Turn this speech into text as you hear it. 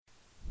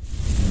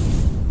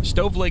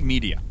Stoveleg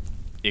Media,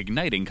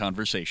 igniting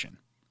conversation.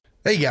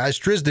 Hey guys,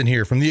 Trizdon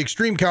here from the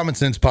Extreme Common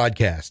Sense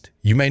podcast.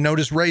 You may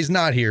notice Ray's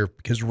not here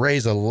because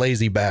Ray's a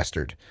lazy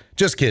bastard.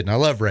 Just kidding, I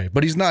love Ray,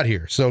 but he's not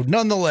here. So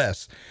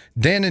nonetheless,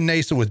 Dan and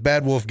Nasa with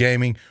Bad Wolf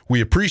Gaming, we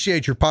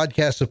appreciate your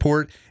podcast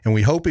support, and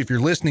we hope if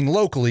you're listening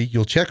locally,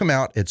 you'll check them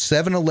out at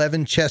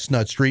 711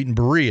 Chestnut Street in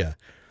Berea.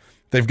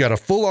 They've got a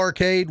full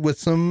arcade with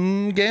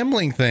some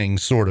gambling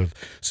things, sort of.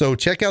 So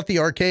check out the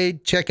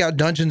arcade, check out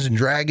Dungeons &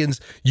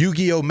 Dragons,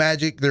 Yu-Gi-Oh!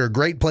 Magic. They're a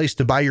great place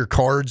to buy your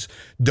cards.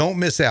 Don't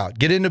miss out.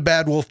 Get into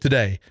Bad Wolf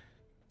today.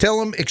 Tell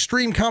them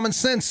Extreme Common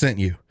Sense sent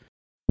you.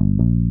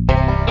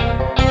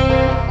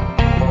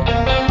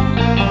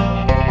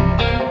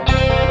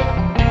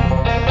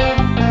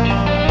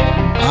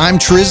 I'm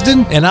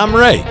Trizdon. And I'm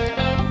Ray.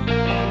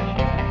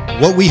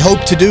 What we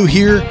hope to do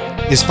here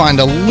is find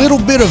a little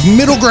bit of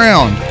middle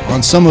ground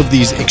on some of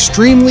these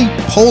extremely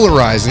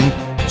polarizing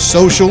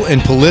social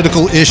and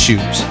political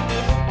issues.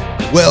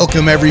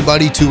 Welcome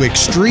everybody to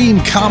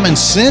Extreme Common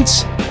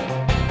Sense.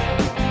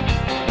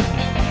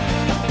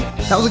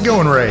 How's it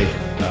going, Ray?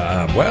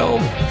 Well,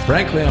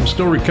 frankly, I'm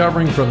still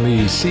recovering from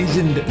the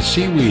seasoned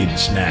seaweed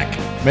snack.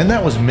 Man,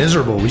 that was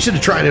miserable. We should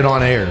have tried it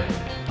on air.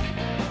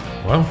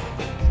 Well,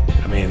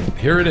 I mean,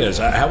 here it is.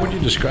 How would you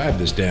describe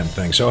this damn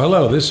thing? So,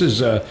 hello, this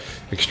is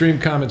Extreme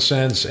Common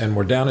Sense, and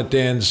we're down at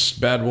Dan's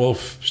Bad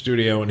Wolf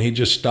studio, and he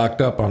just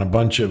stocked up on a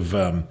bunch of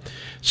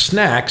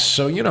snacks.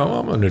 So, you know,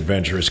 I'm an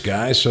adventurous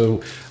guy,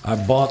 so I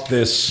bought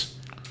this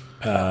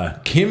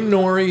Kim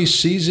Nori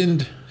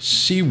seasoned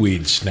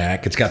seaweed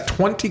snack. It's got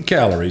 20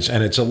 calories,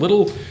 and it's a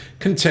little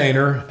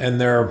container,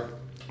 and they're...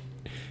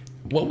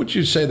 What would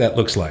you say that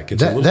looks like?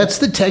 That's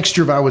the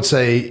texture of, I would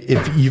say,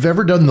 if you've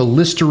ever done the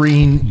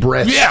Listerine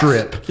breath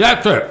strip.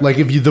 That's it. Like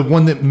if you the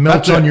one that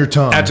melts on your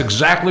tongue. That's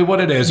exactly what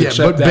it is, yeah,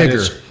 except but that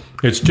bigger.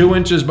 It's 2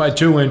 inches by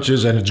 2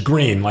 inches, and it's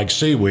green like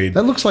seaweed.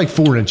 That looks like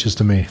 4 inches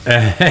to me.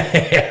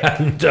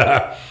 And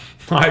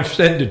I've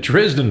said to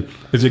Trizdon,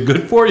 is it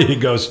good for you? He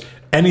goes,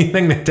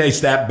 anything that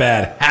tastes that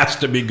bad has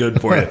to be good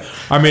for you.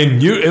 I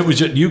mean,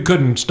 you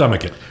couldn't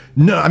stomach it.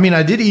 No, I mean,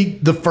 I did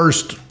eat the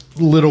first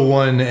little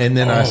one, and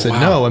then I said wow.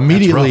 no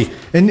immediately.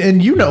 That's rough.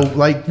 And you know,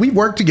 like we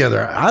work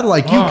together. I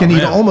like you can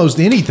eat almost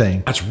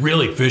anything. That's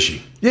really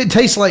fishy. It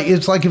tastes like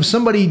it's like if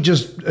somebody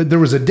just there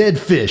was a dead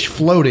fish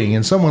floating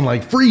and someone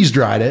like freeze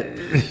dried it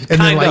and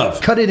then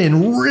like cut it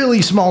in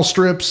really small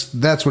strips.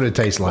 That's what it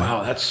tastes like.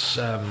 Wow, that's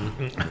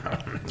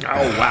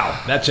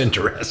wow, that's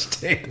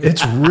interesting.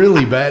 It's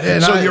really bad.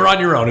 And so you're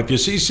on your own. If you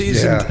see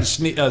seasoned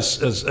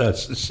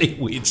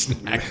seaweed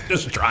snack,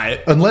 just try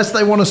it. Unless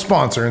they want to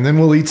sponsor, and then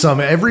we'll eat some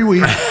every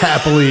week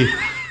happily.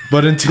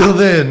 But until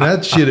then,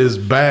 that shit is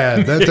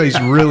bad. That tastes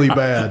really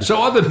bad.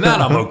 So other than that,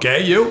 I'm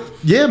okay. You?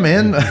 Yeah,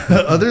 man.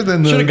 Other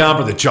than should have gone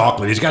for the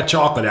chocolate. He's got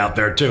chocolate out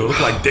there too.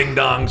 Look like ding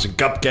dongs and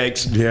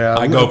cupcakes. Yeah,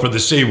 I go for the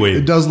seaweed.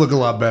 It does look a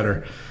lot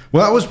better.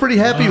 Well, I was pretty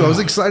happy. I was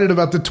excited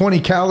about the 20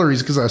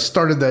 calories because I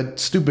started that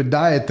stupid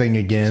diet thing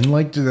again.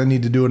 Like, I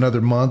need to do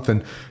another month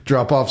and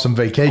drop off some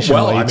vacation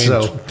well, weight. I mean,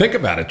 so think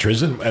about it,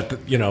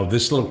 Trizdon.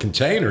 This little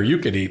container, you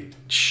could eat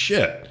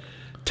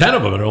 10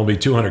 of them and only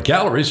 200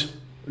 calories.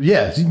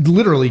 Yeah, it's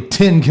literally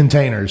 10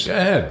 containers. Go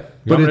ahead.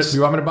 You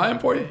want me to buy them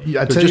for you?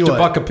 I They're tell just you a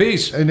buck a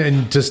piece.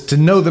 And just to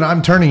know that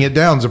I'm turning it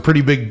down is a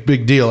pretty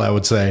big deal, I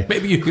would say.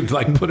 Maybe you could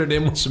like put it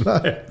in with some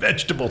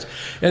vegetables.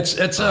 That's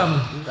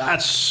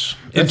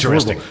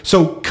interesting. Horrible.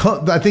 So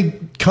I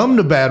think come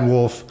to Bad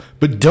Wolf,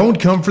 but don't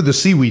come for the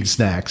seaweed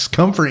snacks.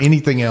 Come for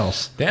anything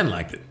else. Dan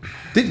liked it.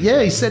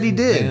 Yeah, he said he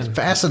did. Yeah.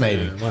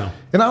 Fascinating. Yeah, wow.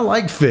 And I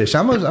like fish.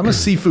 I'm a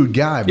seafood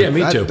guy. But yeah,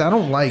 me too. I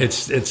don't like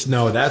that's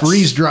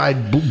freeze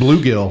dried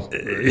bluegill.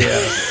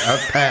 Yeah, I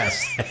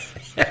pass.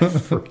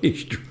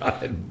 Freeze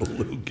dried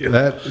bluegill.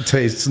 That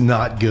tastes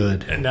not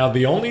good. And now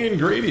the only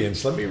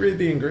ingredients. Let me read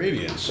the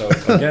ingredients. So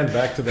again,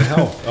 back to the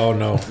health. Oh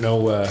no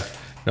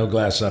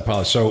glass. I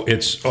apologize. So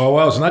it's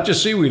not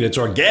just seaweed. It's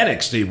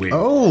organic seaweed.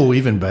 Oh,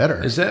 even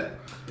better. Is it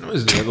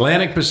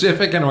Atlantic,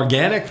 Pacific, and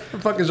organic? What the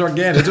fuck is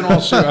organic? Isn't all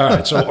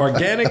right? So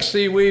organic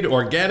seaweed,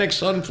 organic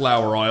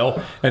sunflower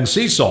oil, and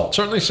sea salt.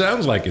 Certainly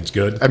sounds like it's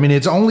good. I mean,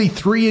 it's only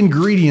 3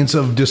 ingredients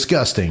of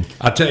disgusting.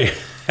 I'll tell you.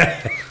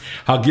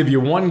 I'll give you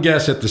one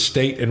guess at the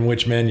state in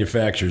which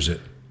manufactures it.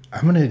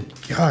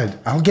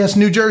 I'll guess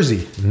New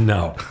Jersey.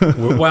 No.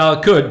 Well,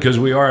 it could because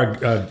we are,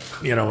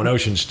 an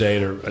ocean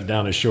state or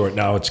down the shore.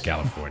 No, it's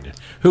California.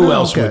 Who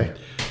else would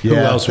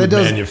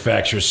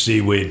manufacture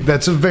seaweed?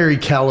 That's a very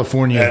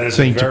California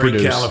thing to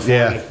produce.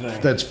 California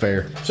thing. That's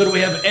fair. So do we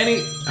have any?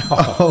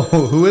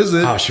 Who is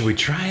it? Oh, should we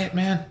try it,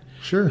 man?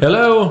 Sure.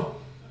 Hello?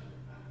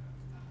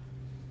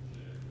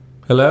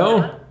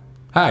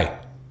 Hi.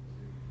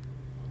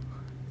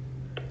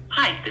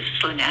 Hi, this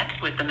is Lynette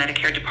with the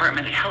Medicare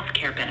Department of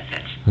Healthcare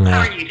Benefits. How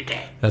are you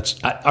today?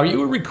 Are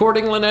you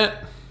recording,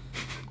 Lynette?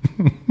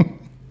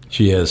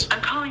 She is.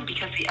 I'm calling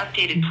because the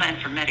updated plan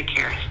for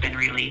Medicare has been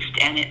released,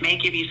 and it may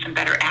give you some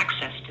better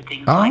access to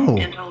things like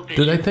dental, vision,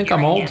 do they think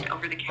I'm old?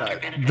 Over-the-counter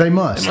benefits. They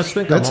must.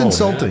 Think that's I'm old,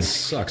 insulting. Man. That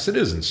sucks. It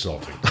is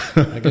insulting.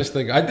 I guess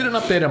I did an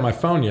update on my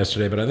phone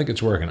yesterday, but I think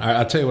it's working.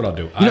 I'll tell you what I'll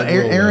do.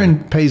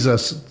 Aaron pays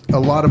us a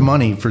lot of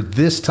money for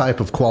this type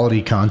of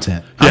quality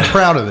content. I'm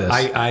proud of this.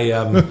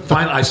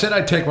 I said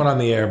I'd take one on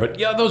the air, but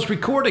yeah, those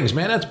recordings,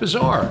 man, that's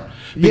bizarre.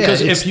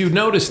 Because if you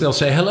notice, they'll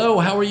say, "Hello,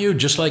 how are you?"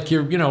 Just like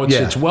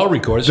it's well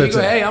recorded. So you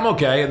go, "Hey, I'm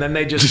okay," and then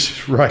they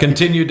just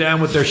continue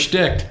down with their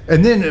shtick.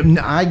 And then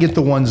I get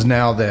the ones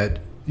now that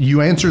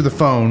you answer the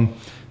phone,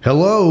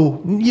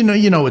 "Hello," you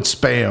know it's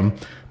spam.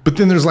 But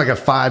then there's like a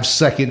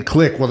 5-second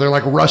click where they're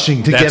like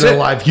rushing to get a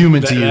live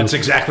human to you. That's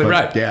exactly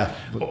right. Yeah.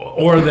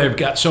 Or they've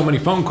got so many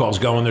phone calls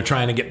going, they're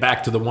trying to get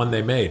back to the one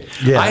they made.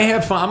 Yeah. I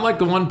have fun. I'm like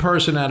the one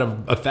person out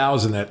of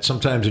 1,000 that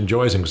sometimes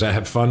enjoys them because I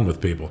have fun with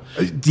people.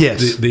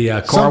 Yes.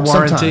 The car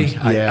warranty,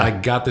 sometimes. Yeah. I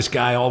got this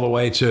guy all the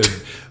way to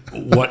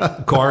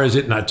what car is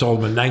it? And I told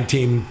him a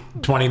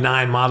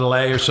 1929 Model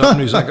A or something.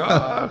 He's like,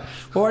 oh,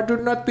 I do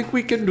not think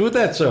we can do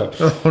that, sir.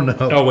 Oh, no.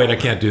 Oh, wait, I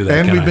can't do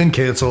that. And we've been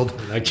canceled.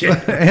 I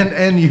can't.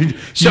 and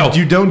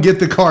you don't get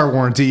the car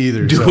warranty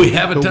either. Do we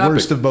have a topic? The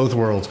worst of both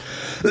worlds.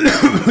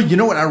 You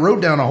know what? I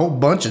wrote down a whole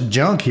bunch of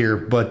junk here,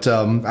 but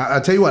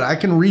I tell you what, I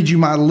can read you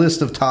my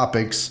list of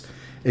topics,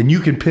 and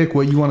you can pick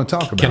what you want to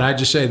talk about. Can I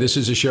just say, this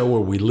is a show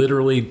where we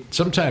literally,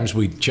 sometimes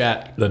we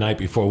chat the night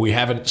before. We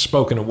haven't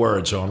spoken a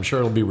word, so I'm sure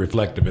it'll be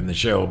reflective in the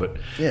show, but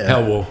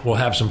hell, we'll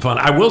have some fun.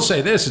 I will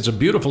say this, it's a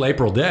beautiful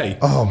April day.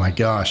 Oh, my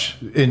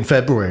gosh. In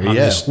February,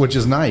 yes, which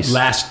is nice.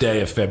 Last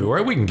day of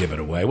February. We can give it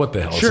away. What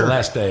the hell? Sure. It's the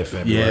last day of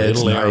February. Yeah,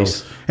 it's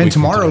nice. And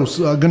tomorrow's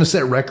going to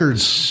set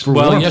records for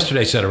warmth.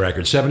 Yesterday set a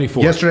record,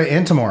 74. Yesterday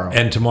and tomorrow.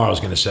 And tomorrow's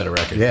going to set a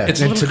record. Yeah. It's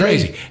a little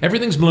crazy.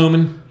 Everything's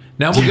blooming.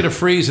 Now we'll get a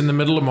freeze in the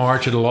middle of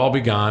March. It'll all be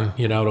gone.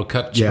 It'll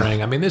cut spring.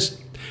 Yeah. I mean,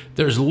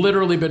 there's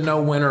literally been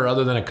no winter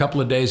other than a couple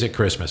of days at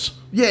Christmas.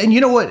 Yeah, and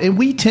you know what? And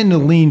we tend to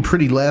lean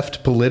pretty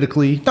left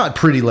politically. Not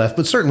pretty left,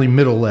 but certainly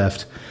middle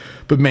left.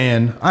 But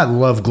man, I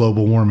love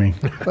global warming.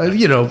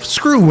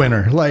 Screw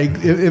winter. Like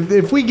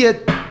if we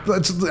get,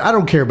 I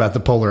don't care about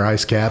the polar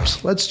ice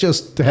caps. Let's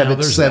just have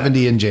it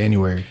 70 in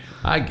January.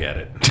 I get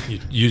it. You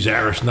use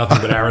nothing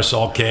but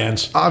aerosol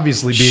cans.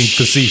 Obviously being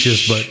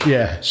facetious, but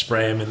yeah.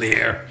 Spray them in the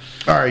air.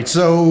 All right,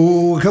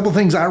 so a couple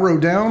things I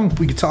wrote down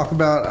we could talk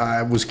about.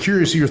 I was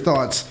curious of your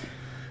thoughts.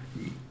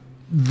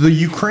 The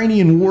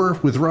Ukrainian war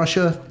with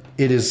Russia,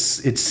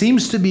 it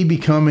seems to be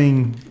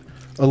becoming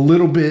a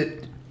little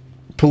bit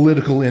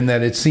political in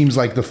that it seems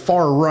like the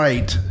far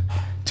right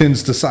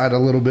tends to side a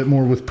little bit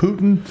more with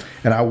Putin,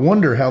 and I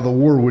wonder how the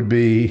war would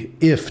be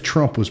if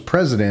Trump was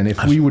president,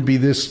 if we would be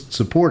this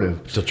supportive.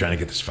 Still trying to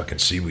get this fucking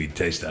seaweed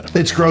taste out of it.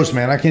 It's gross,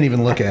 man. I can't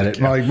even look at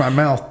it. My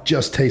mouth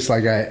just tastes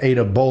like I ate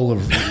a bowl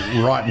of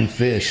rotten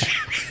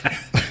fish.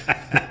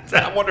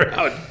 I wonder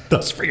how it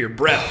does for your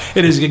breath.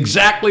 It is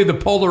exactly the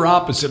polar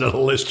opposite of the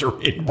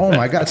Listerine. Oh,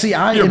 my God. See,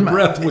 your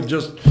breath would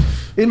just...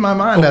 In my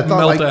mind, I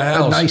thought like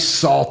a nice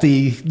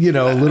salty,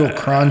 little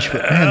crunch.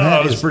 But man,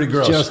 that is pretty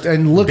gross.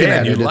 And looking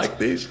at it, you like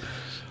these?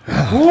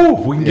 Ooh,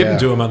 we can give them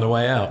to him on the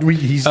way out.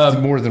 He's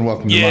more than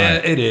welcome to mine. Yeah,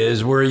 it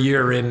is. We're a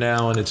year in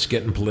now, and it's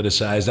getting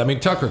politicized. I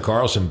mean, Tucker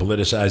Carlson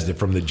politicized it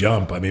from the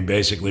jump. I mean,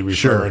 basically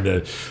referring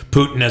to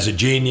Putin as a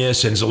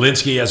genius and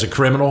Zelensky as a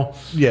criminal.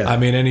 Yeah. I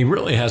mean, and he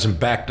really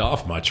hasn't backed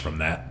off much from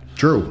that.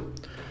 True.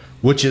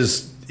 Which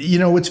is,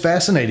 it's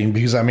fascinating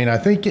because, I mean, I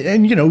think,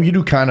 and, you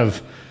do kind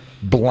of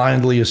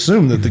blindly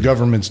assume that the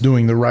government's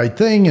doing the right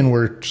thing and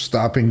we're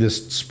stopping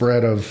this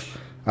spread of,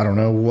 I don't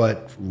know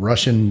what,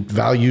 Russian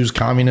values,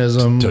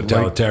 communism.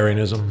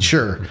 Totalitarianism.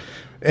 Sure.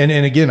 And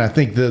again, I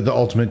think the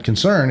ultimate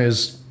concern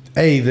is,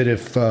 that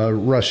if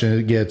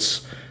Russia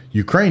gets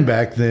Ukraine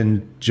back,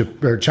 then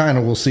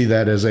China will see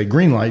that as a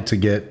green light to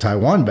get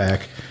Taiwan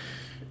back.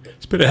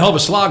 It's been a hell of a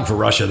slog for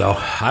Russia, though.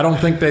 I don't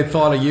think they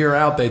thought a year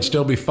out they'd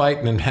still be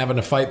fighting and having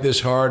to fight this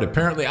hard.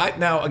 Apparently,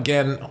 now,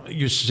 again,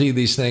 you see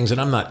these things,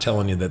 and I'm not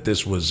telling you that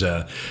this was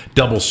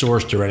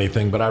double-sourced or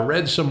anything, but I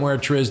read somewhere,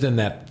 Trizdon,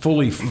 that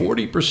fully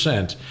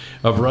 40%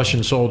 of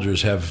Russian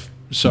soldiers have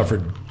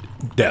suffered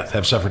death,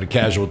 have suffered a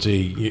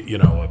casualty,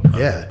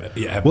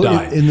 have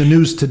died. In the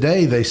news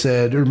today, they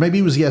said, or maybe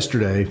it was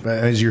yesterday,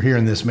 as you're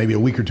hearing this, maybe a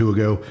week or two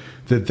ago,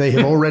 that they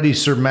have already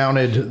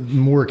surmounted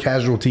more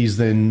casualties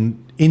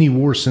than any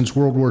war since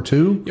World War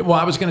II? Well,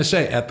 I was going to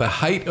say, at the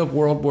height of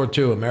World War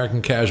II,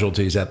 American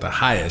casualties at the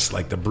highest,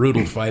 like the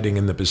brutal fighting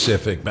in the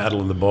Pacific,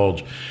 Battle of the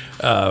Bulge,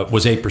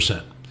 was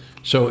 8%.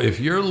 So if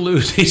you're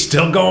losing,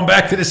 still going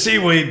back to the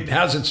seaweed,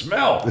 how's it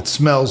smell? It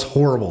smells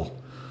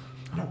horrible.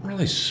 I don't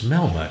really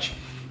smell much,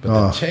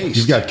 but the taste.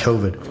 You've got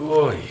COVID.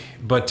 Oy.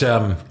 But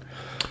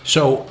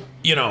so,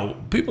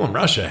 people in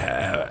Russia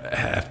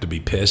have to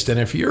be pissed. And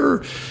if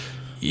you're...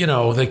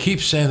 they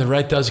keep saying, the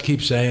right does keep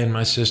saying,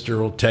 my sister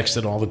will text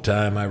it all the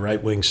time, my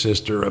right-wing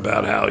sister,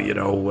 about how,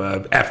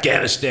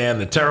 Afghanistan,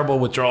 the terrible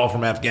withdrawal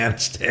from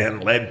Afghanistan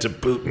led to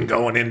Putin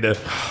going into,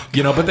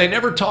 but they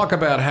never talk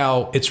about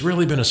how it's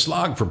really been a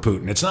slog for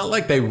Putin. It's not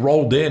like they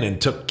rolled in and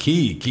took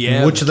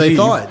Kiev. Which they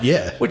thought,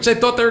 yeah. Which they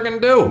thought they were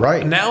going to do.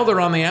 Right. Now they're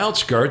on the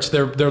outskirts.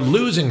 They're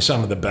losing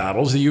some of the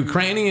battles. The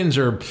Ukrainians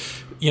are...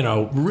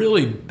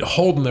 really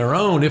holding their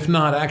own, if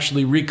not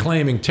actually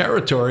reclaiming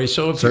territory.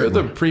 So if you're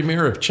the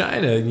premier of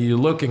China and you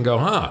look and go,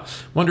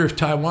 wonder if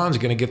Taiwan's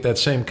going to get that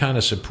same kind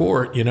of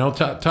support.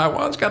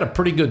 Taiwan's got a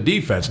pretty good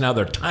defense. Now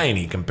they're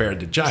tiny compared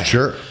to China.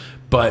 Sure.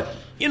 But,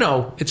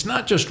 it's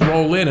not just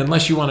roll in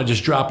unless you want to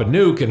just drop a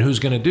nuke, and who's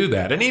going to do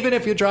that? And even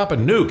if you drop a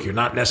nuke, you're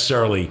not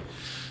necessarily,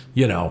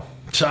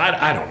 so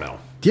I don't know.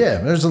 Yeah,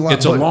 there's a lot.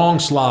 It's a long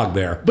slog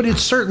there. But it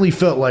certainly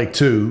felt like,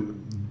 too,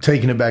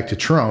 taking it back to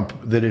Trump,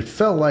 that it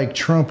felt like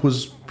Trump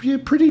was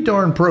pretty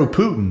darn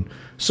pro-Putin.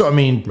 So, I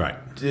mean, right.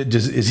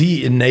 Is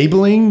he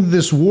enabling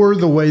this war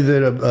the way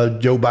that a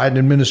Joe Biden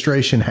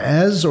administration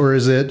has, or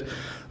is it,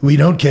 we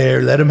don't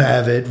care, let them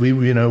have it, we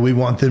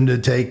want them to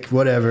take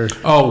whatever?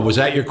 Oh, was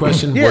that your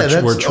question?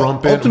 Yeah, where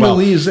Trump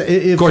ultimately is?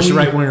 Of course, the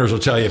right-wingers will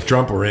tell you if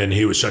Trump were in,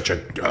 he was such a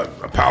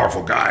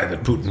powerful guy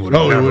that Putin would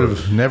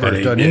have never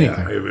done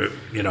anything.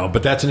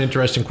 But that's an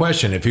interesting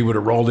question. If he would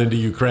have rolled into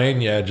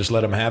Ukraine, just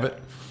let him have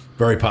it.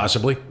 Very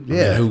possibly.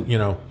 Yeah. I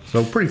mean,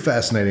 So pretty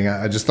fascinating.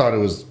 I just thought it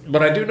was.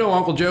 But I do know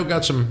Uncle Joe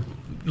got some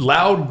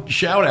loud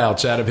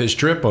shout-outs out of his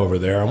trip over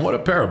there. And what a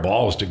pair of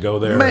balls to go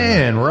there.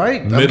 Man,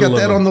 right? I've got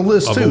that on the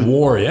list, too. Of a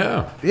war,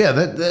 yeah. Yeah,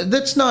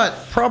 that's not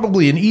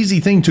probably an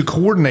easy thing to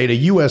coordinate, a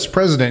U.S.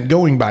 president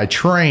going by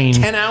train.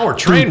 10-hour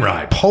train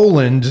ride.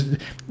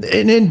 Poland.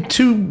 And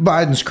to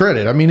Biden's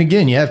credit, I mean,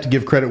 again, you have to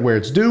give credit where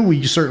it's due.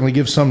 We certainly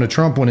give some to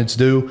Trump when it's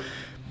due.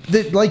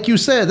 That, like you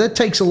said, that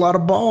takes a lot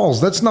of balls.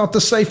 That's not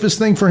the safest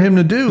thing for him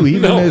to do,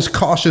 even as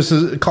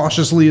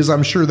cautiously as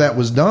I'm sure that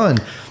was done.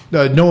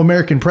 No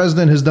American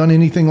president has done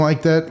anything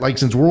like that, like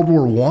since World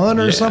War I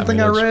or something.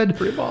 I read.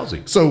 Pretty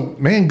ballsy. So,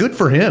 man, good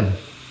for him.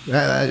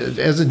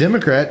 As a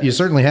Democrat, you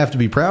certainly have to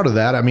be proud of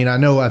that. I mean,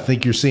 I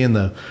think you're seeing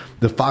the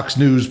Fox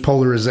News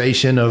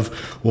polarization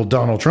of, well,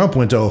 Donald Trump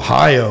went to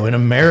Ohio in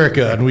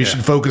America, and we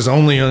should focus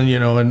only on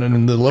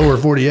in the lower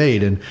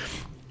 48 and.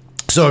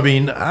 So, I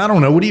mean, I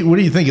don't know. What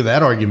do you think of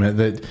that argument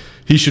that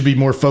he should be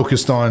more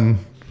focused on?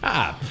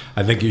 I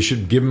think you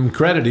should give him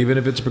credit, even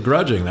if it's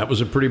begrudging. That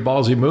was a pretty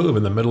ballsy move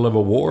in the middle of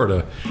a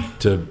war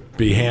to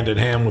be hand in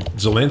hand with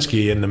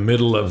Zelensky in the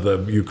middle of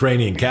the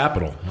Ukrainian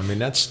capital. I mean,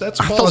 that's a ballsy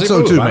move. I thought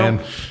so too,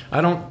 man. I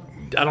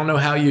don't know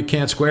how you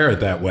can't square it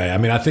that way. I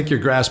mean, I think you're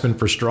grasping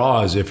for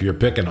straws if you're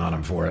picking on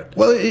him for it.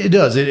 Well, it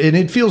does, and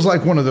it feels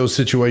like one of those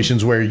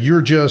situations where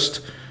you're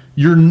the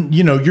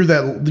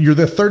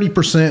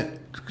 30%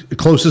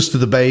 closest to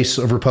the base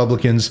of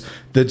Republicans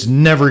that's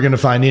never going to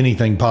find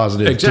anything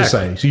positive to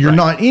say. So you're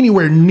not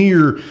anywhere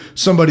near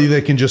somebody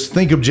that can just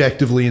think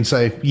objectively and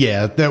say,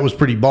 yeah, that was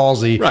pretty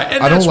ballsy. Right.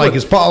 And I don't like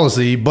his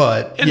policy,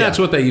 but... And that's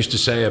what they used to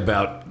say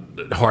about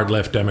hard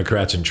left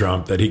Democrats and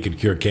Trump, that he could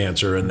cure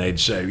cancer, and they'd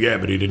say, yeah,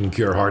 but he didn't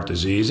cure heart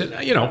disease. And,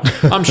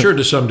 I'm sure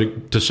to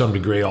some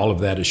degree all of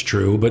that is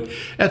true, but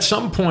at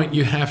some point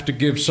you have to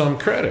give some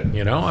credit,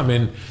 I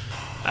mean...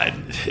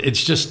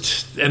 it's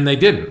just, and they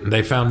didn't.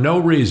 They found no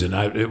reason.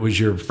 It was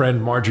your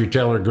friend Marjorie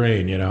Taylor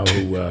Greene,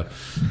 who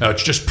it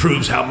just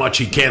proves how much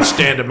he can't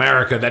stand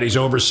America that he's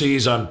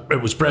overseas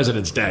it was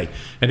President's Day,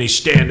 and he's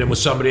standing with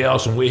somebody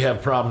else, and we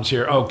have problems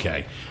here.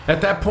 Okay,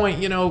 at that point,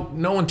 no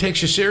one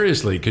takes you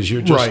seriously because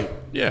you're just right.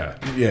 Yeah,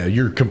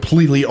 you're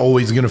completely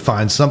always going to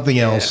find something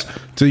else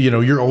to,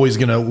 you're always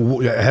going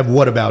to have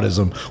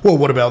whataboutism. Well,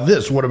 what about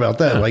this? What about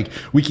that?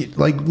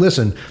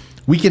 Listen.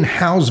 We can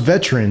house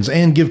veterans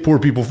and give poor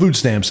people food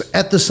stamps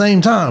at the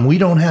same time. We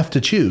don't have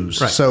to choose.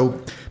 Right.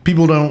 So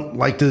people don't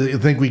like to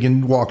think we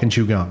can walk and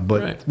chew gum,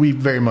 but we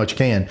very much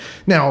can.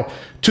 Now,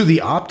 to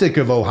the optic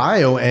of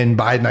Ohio and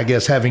Biden, I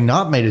guess, having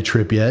not made a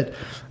trip yet,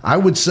 I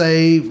would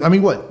say, I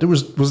mean, what?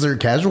 Was there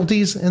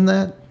casualties in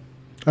that?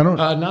 I don't.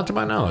 Not to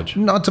my knowledge.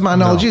 Not to my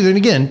knowledge either. And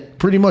again,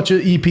 pretty much an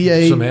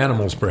EPA. Some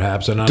animals,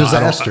 perhaps. And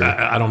disaster.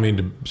 I don't mean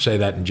to say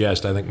that in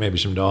jest. I think maybe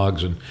some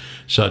dogs and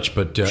such.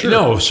 But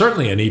no,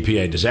 certainly an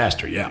EPA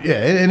disaster, yeah. Yeah,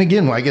 and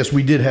again, I guess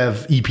we did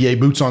have EPA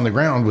boots on the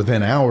ground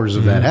within hours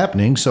of that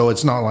happening. So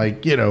it's not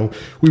like,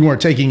 we weren't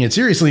taking it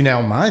seriously.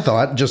 Now, my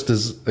thought, just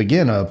as,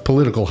 again, a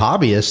political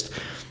hobbyist,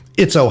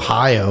 it's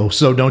Ohio,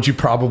 so don't you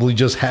probably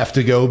just have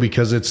to go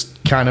because it's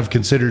kind of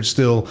considered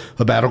still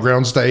a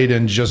battleground state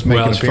and just make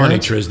an appearance? Well,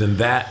 it's funny, Trizdon,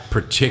 that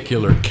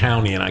particular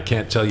county, and I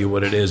can't tell you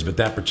what it is, but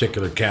that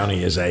particular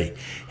county is a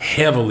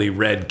heavily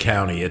red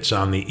county. It's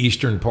on the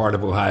eastern part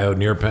of Ohio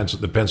near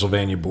the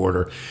Pennsylvania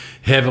border,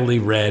 heavily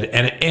red.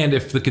 And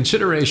if the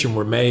consideration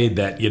were made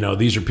that,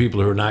 these are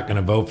people who are not going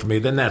to vote for me,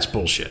 then that's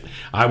bullshit.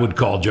 I would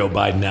call Joe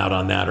Biden out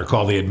on that or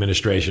call the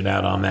administration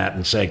out on that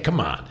and say, come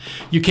on,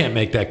 you can't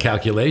make that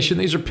calculation.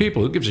 These are people.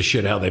 Who gives a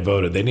shit how they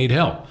voted? They need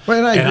help.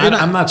 Well,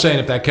 I'm not saying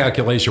if that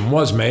calculation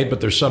was made, but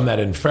there's some that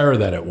infer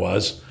that it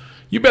was.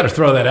 You better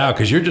throw that out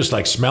because you're just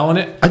like smelling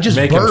it. I just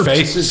making burped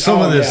faces. some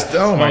of this.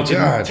 Oh my it's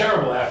God! A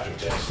terrible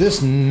aftertaste.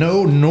 This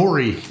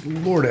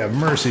nori. Lord have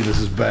mercy. This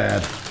is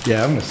bad.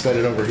 Yeah, I'm gonna set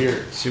it over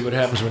here. See what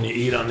happens when you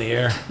eat on the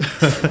air.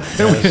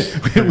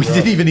 we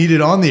didn't even eat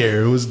it on the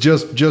air. It was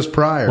just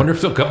prior. Wonder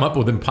if they'll come up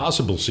with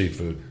impossible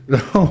seafood.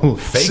 Oh,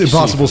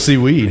 impossible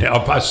seaweed.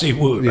 Yeah,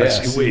 seaweed. Yeah,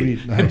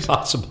 seaweed. Nice.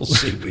 Impossible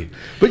seaweed.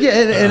 But yeah,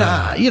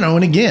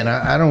 and again,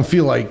 I don't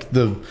feel like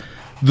the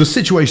the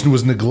situation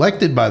was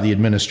neglected by the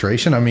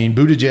administration. I mean,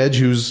 Buttigieg,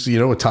 who's,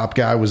 a top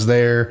guy, was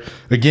there.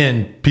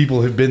 Again,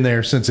 people have been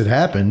there since it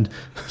happened.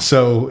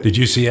 So did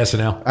you see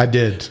SNL? I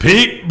did.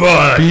 Pete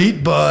Butt.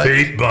 Pete Butt.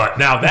 Pete Butt.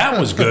 Now, that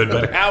was good,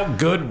 but how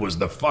good was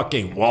the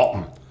fucking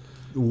Walton?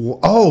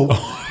 Oh,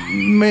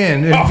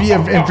 man.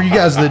 And for you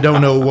guys that don't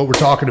know what we're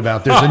talking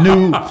about, there's a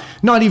new,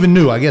 not even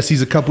new, I guess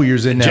he's a couple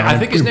years in now. I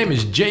think his name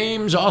is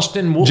James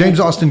Austin Wolf. James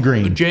Austin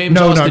Green. James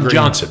Austin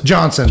Johnson.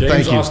 Johnson, James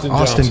thank you.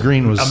 Austin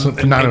Green was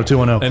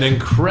 90210. An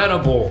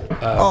incredible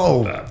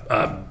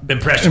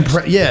impression.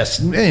 Yes,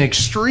 and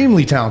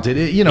extremely talented.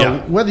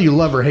 Whether you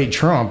love or hate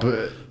Trump,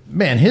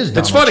 man, his Donald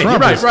it's funny,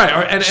 Trump right. is,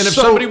 And if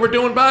somebody were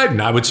doing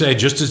Biden, I would say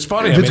just as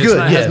funny. If it's good,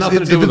 it has nothing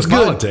to do with the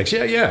politics.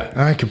 Yeah.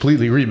 I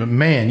completely agree, but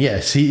man,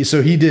 yes. He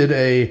did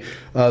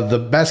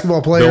the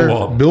basketball player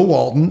Bill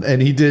Walton,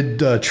 and he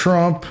did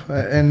Trump,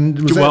 and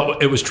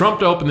it was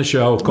Trump to open the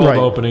show. Cold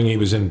opening. He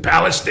was in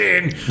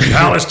Palestine.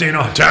 Palestine,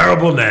 a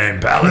terrible name.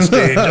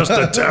 Palestine, just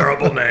a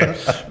terrible name.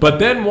 But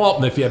then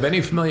Walton, if you have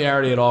any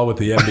familiarity at all with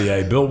the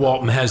NBA, Bill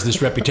Walton has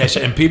this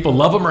reputation, and people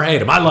love him or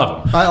hate him. I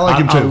love him. I like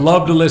him too. I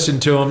love to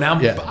listen to him. Now,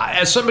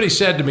 as somebody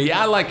said to me,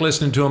 I like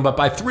listening to him, but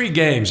by 3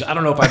 games, I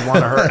don't know if I'd want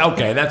to hurt.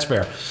 Okay, that's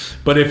fair.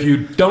 But if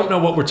you don't know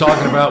what we're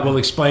talking about, we'll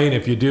explain.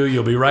 If you do,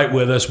 you'll be right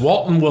with us.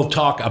 Walton will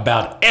talk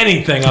about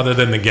anything other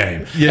than the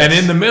game. Yes. And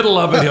in the middle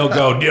of it, he'll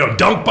go,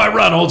 dunk by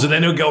Reynolds, and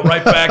then he'll go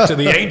right back to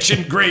the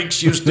ancient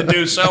Greeks used to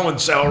do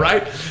so-and-so,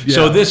 right? Yeah.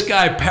 So this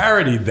guy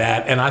parodied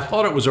that, and I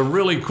thought it was a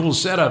really cool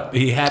setup.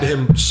 He had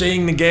him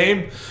seeing the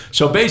game.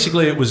 So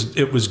basically, it was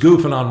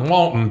goofing on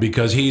Walton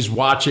because he's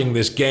watching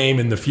this game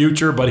in the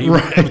future, but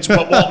it's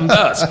what Walton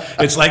does.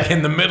 It's like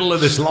in the middle of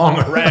this long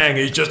harangue,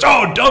 he's just,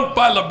 dunk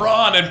by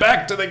LeBron and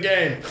back to the game.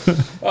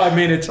 I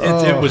mean,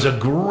 it was a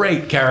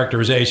great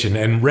characterization.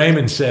 And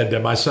Raymond said,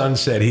 my son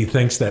said, he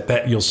thinks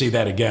that you'll see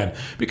that again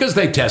because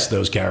they test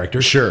those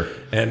characters. Sure.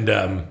 And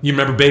you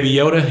remember Baby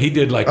Yoda? He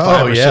did like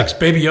 5 or 6.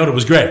 Baby Yoda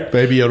was great.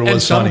 Baby Yoda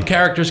was funny. And some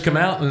characters come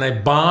out and they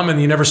bomb and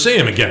you never see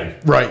them again.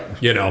 Right.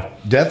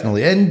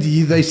 Definitely. And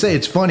they say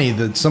it's funny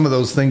that some of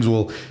those things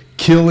will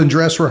kill in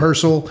dress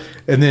rehearsal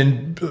and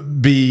then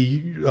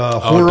be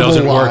horrible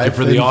doesn't live work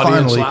for the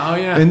audience.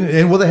 Finally,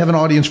 and they have an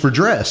audience for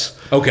dress.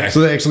 Okay.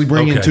 So they actually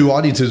bring in 2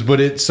 audiences, but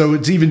it's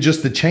even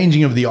just the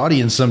changing of the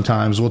audience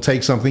sometimes will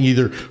take something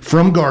either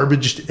from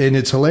garbage and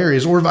it's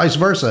hilarious or vice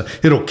versa.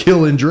 It'll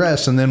kill in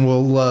dress and then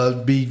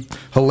will be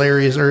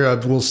hilarious or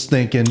will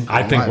stink in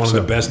I think live. one of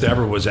the best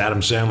ever was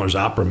Adam Sandler's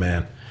Opera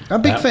Man. I'm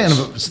a big fan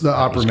of the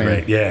Opera Man.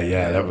 Great.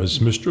 Yeah, that was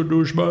Mr.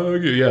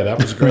 Douchebag. Yeah, that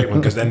was a great one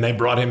because then they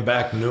brought him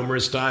back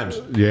numerous times.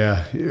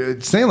 Yeah,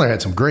 Sandler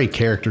had some great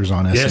characters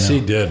on SNL. Yes, he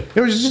did. It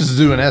was just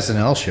doing an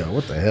SNL show.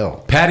 What the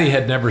hell? Patty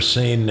had never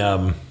seen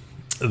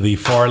the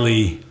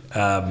Farley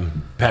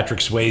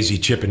Patrick Swayze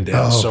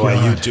Chippendales, so God.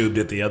 I YouTubed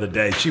it the other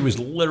day. She was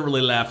literally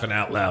laughing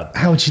out loud.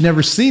 How had she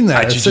never seen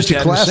that? It's such a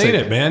classic. Seen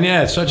it, man.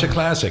 Yeah, it's such a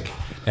classic.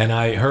 And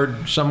I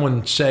heard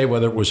someone say,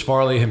 whether it was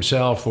Farley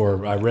himself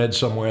or I read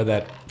somewhere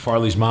that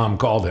Farley's mom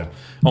called him.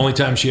 Only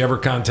time she ever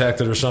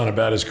contacted her son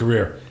about his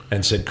career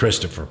and said,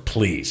 Christopher,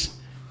 please,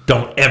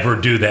 don't ever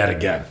do that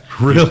again.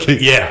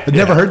 Really? Yeah. I've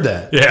never heard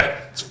that. Yeah.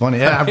 It's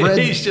funny. I've read,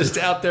 he's just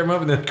out there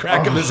moving, the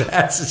crack of his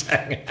ass is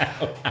hanging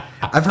out.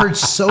 I've heard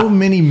so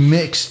many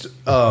mixed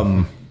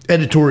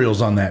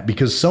editorials on that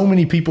because so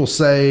many people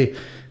say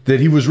that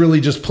he was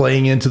really just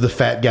playing into the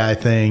fat guy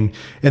thing.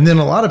 And then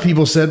a lot of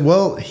people said,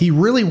 well, he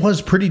really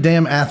was pretty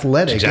damn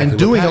athletic and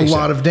doing a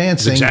lot of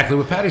dancing. That's exactly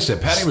what Patty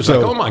said. Patty was like,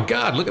 oh my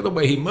God, look at the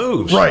way he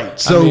moves. Right.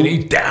 So, I mean,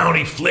 he's down,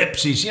 he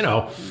flips, he's,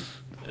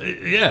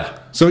 yeah.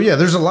 So, yeah,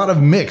 there's a lot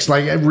of mix.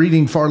 Like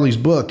reading Farley's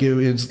book,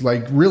 it's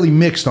like really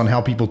mixed on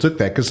how people took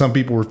that because some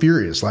people were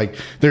furious. Like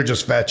they're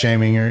just fat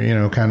shaming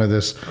or, kind of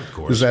this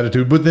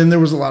attitude. But then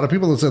there was a lot of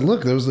people that said,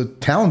 look, there was a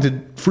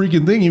talented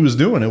freaking thing he was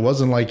doing. It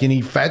wasn't like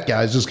any fat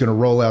guy's just going to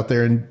roll out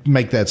there and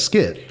make that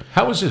skit.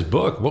 How was his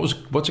book?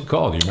 What's it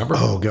called? Do you remember?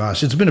 Oh,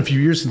 gosh. It's been a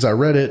few years since I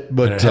read it.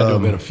 But and it had to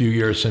have been a few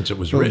years since it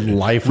was written.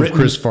 Life with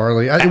Chris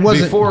Farley. It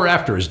wasn't before or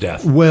after his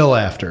death? Well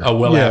after. Oh,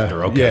 well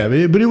after.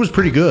 Okay. Yeah, but it was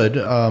pretty good.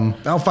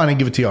 I'll find and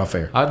give it to you off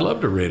air. I'd love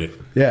to read it.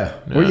 Yeah.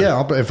 Well,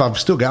 yeah. If I've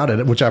still got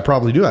it, which I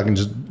probably do, I can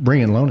just bring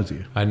it and loan it to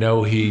you. I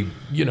know he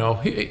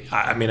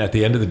at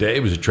the end of the day, he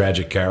was a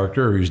tragic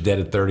character. He was dead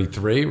at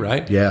 33,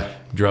 right? Yeah.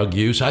 Drug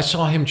use. I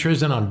saw him,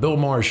 Trizdon, on Bill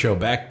Maher's show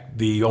back,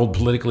 the old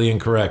Politically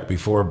Incorrect,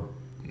 before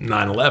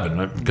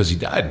 9/11, because he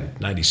died in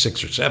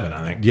 96 or 7,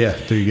 I think. Yeah,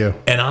 there you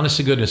go. And honest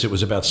to goodness, it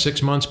was about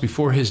 6 months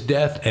before his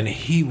death, and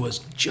he was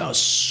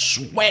just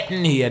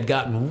sweating. He had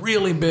gotten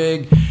really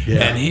big,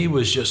 and he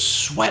was just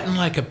sweating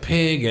like a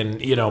pig.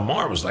 And,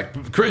 Maher was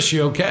like, Chris,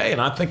 you okay?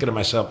 And I'm thinking to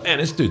myself, man,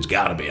 this dude's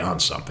got to be on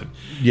something.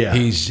 Yeah.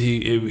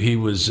 He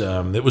was,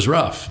 it was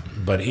rough,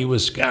 but he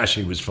was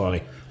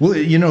funny. Well,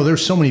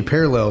 there's so many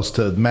parallels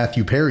to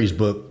Matthew Perry's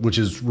book, which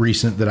is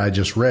recent that I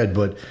just read.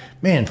 But,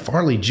 man,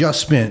 Farley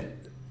just spent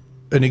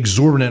an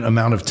exorbitant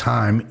amount of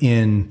time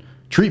in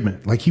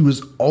treatment. Like he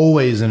was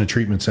always in a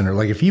treatment center.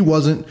 Like if he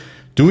wasn't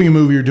doing a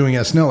movie or doing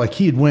SNL, like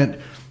he had went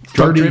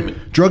Drug treatment?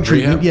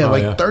 Rehab? Yeah,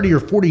 Oh, 30 or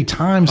 40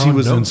 times he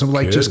was in some,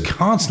 just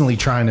constantly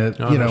trying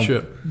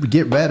to,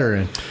 get better.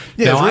 And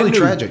yeah, it's really I knew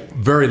tragic.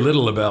 Very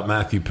little about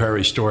Matthew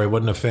Perry's story. I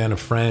wasn't a fan of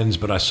Friends,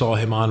 but I saw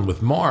him on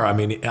with Mar. I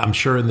mean, I'm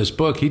sure in this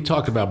book, he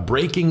talked about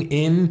breaking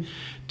in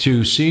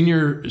to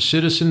senior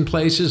citizen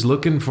places,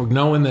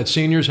 knowing that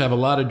seniors have a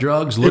lot of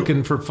drugs,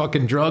 looking for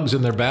fucking drugs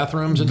in their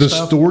bathrooms and stuff.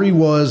 The story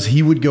was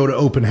he would go to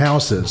open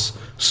houses.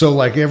 So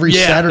like every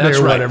Saturday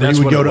or whatever,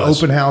 he would go to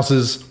open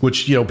houses,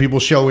 which, people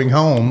showing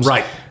homes.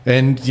 Right.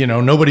 And,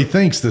 nobody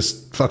thinks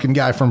this fucking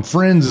guy from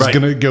Friends is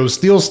going to go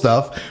steal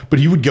stuff, but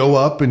he would go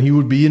up and he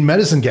would be in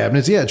medicine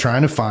cabinets,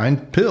 trying to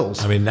find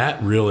pills. I mean,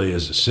 that really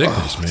is a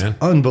sickness, man.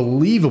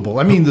 Unbelievable.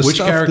 I mean, Which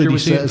stuff character that he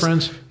was he in says,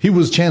 Friends? He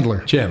was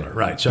Chandler. Chandler,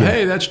 right. So,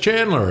 hey, that's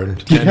Chandler.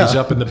 And he's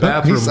up in the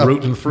bathroom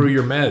rooting through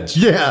your meds.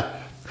 Yeah.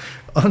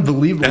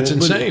 Unbelievable. That's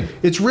insane.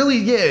 It's really,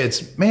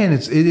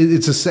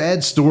 it's a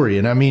sad story.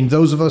 And I mean,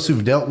 those of us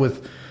who've dealt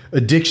with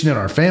addiction in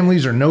our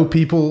families or know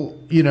people,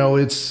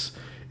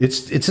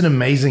 it's an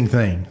amazing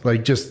thing.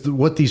 Like just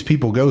what these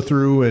people go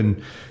through.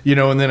 And,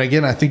 and then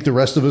again, I think the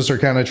rest of us are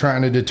kind of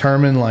trying to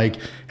determine like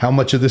how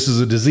much of this is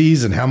a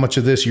disease and how much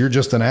of this you're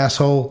just an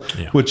asshole,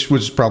 which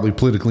was probably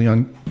politically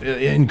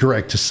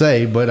incorrect to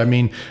say. But I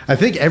mean, I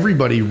think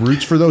everybody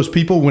roots for those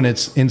people when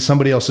it's in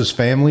somebody else's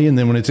family. And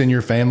then when it's in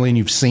your family and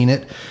you've seen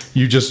it,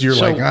 you're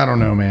like, I don't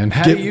know, man.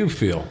 How do you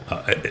feel?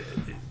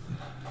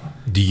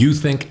 Do you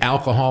think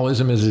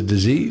alcoholism is a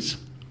disease?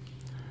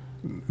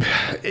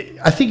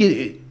 I think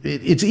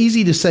it's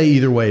easy to say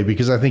either way,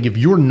 because I think if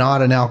you're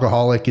not an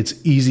alcoholic, it's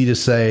easy to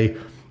say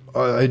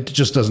it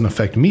just doesn't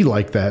affect me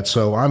like that,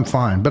 so I'm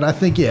fine. But I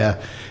think,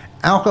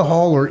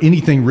 alcohol or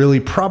anything really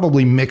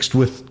probably mixed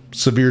with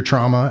severe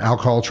trauma,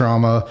 alcohol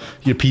trauma,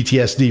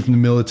 PTSD from the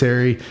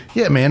military.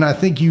 Yeah, man, I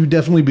think you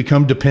definitely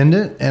become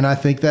dependent, and I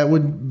think that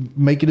would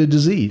make it a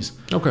disease.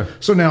 Okay.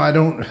 So now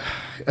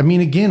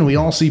again, we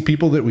all see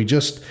people that we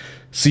just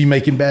see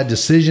making bad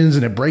decisions,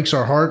 and it breaks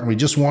our heart, and we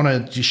just want to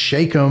just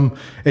shake them,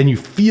 and you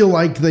feel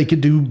like they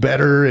could do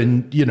better,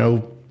 and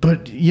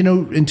but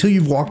until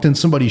you've walked in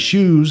somebody's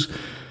shoes,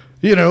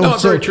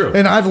 very true.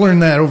 And I've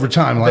learned that over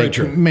time. Like,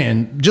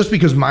 man, just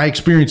because my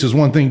experience is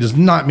one thing does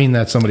not mean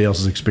that's somebody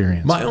else's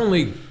experience. My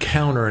only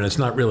counter, and it's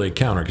not really a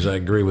counter because I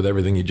agree with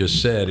everything you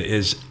just said,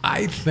 is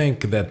I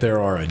think that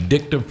there are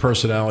addictive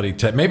personality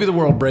types. Maybe the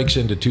world breaks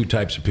into two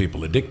types of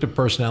people: addictive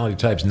personality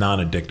types,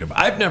 non-addictive.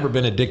 I've never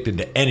been addicted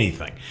to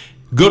anything.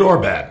 Good or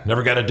bad.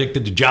 Never got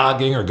addicted to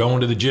jogging or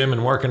going to the gym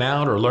and working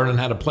out or learning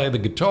how to play the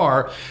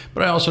guitar.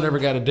 But I also never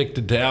got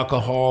addicted to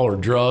alcohol or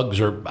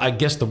drugs, or I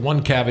guess the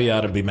one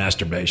caveat would be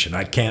masturbation.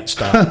 I can't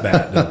stop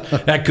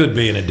that. That could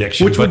be an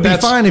addiction. Which would be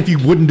fine if you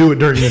wouldn't do it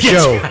during the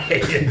show.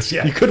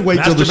 You could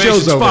wait till the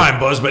show's over. Masturbation's fine,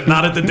 Buzz, but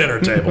not at the dinner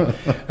table.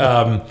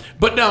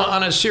 But no,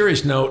 on a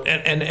serious note,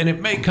 and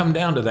it may come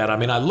down to that. I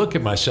mean, I look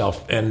at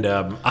myself, and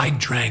I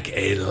drank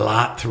a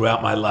lot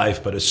throughout my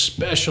life, but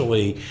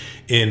especially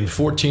in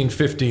 14,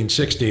 15,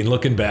 16,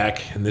 looking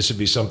back, and this would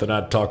be something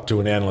I'd talk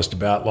to an analyst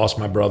about, lost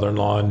my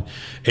brother-in-law in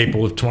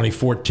April of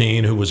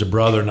 2014, who was a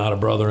brother, not a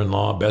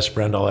brother-in-law, best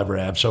friend I'll ever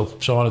have, so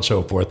on and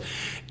so forth.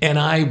 And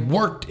I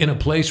worked in a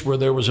place where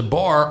there was a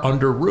bar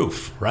under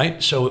roof,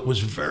 right? So it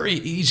was very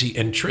easy.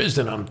 And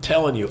Trizdon, I'm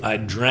telling you, I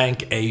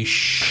drank a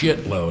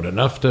shitload,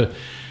 enough to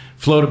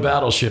float a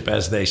battleship,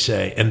 as they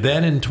say. And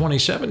then in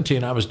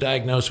 2017, I was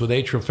diagnosed with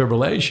atrial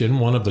fibrillation.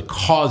 One of the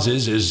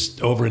causes is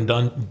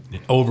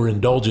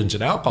overindulgence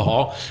in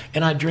alcohol.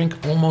 And I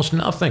drink almost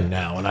nothing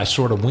now. And I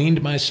sort of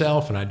weaned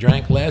myself, and I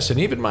drank less. And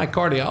even my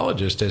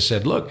cardiologist has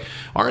said, look,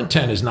 our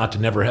intent is not to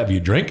never have you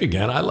drink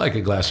again. I like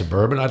a glass of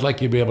bourbon. I'd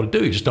like you to be able to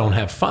do. You just don't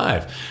have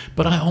 5.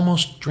 But I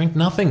almost drink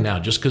nothing now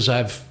just because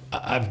I've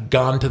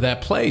gone to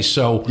that place.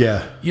 So,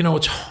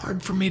 it's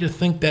hard for me to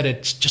think that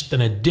it's just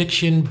an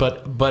addiction,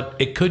 but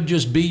it could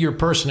just be your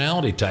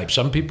personality type.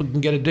 Some people can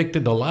get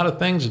addicted to a lot of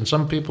things, and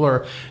some people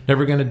are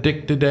never going to get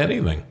addicted to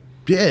anything.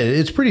 Yeah,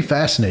 it's pretty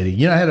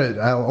fascinating.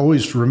 I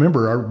always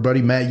remember our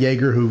buddy Matt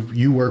Yeager, who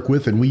you work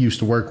with and we used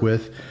to work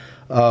with.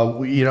 I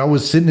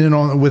was sitting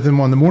in with him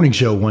on the morning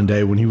show one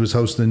day when he was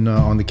hosting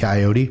on the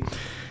Coyote,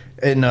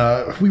 and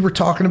we were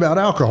talking about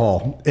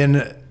alcohol,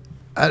 and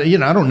I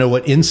don't know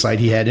what insight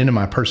he had into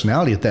my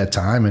personality at that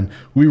time. And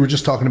we were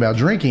just talking about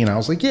drinking. And I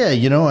was like,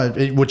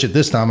 which at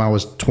this time I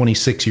was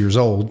 26 years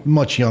old,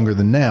 much younger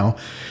than now.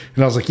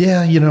 And I was like,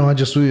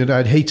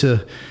 I'd hate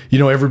to,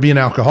 ever be an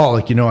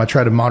alcoholic. I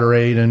try to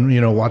moderate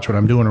and, watch what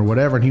I'm doing or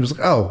whatever. And he was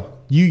like, oh,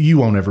 you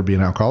won't ever be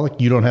an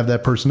alcoholic. You don't have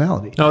that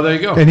personality. Oh, there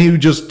you go. And he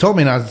just told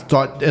me, and I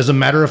thought, as a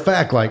matter of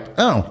fact, like,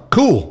 oh,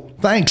 cool.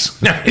 Thanks.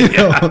 Give me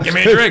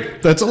a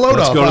drink. That's a load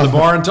Let's off. go to the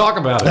bar and talk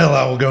about it. Hell,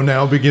 I will go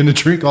now, begin to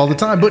drink all the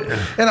time.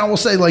 And I will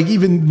say, like,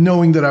 even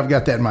knowing that I've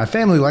got that in my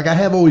family, like, I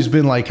have always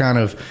been like kind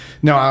of,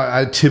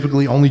 I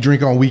typically only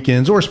drink on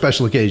weekends or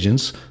special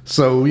occasions.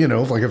 So,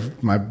 like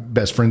if my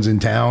best friend's in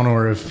town,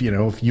 or if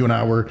you and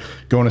I were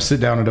going to sit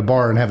down at a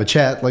bar and have a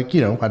chat, like,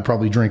 I'd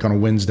probably drink on a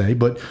Wednesday.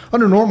 But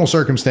under normal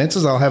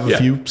circumstances, I'll have a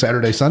few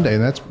Saturday, Sunday,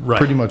 and that's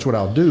pretty much what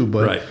I'll do.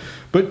 But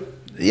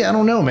Yeah, I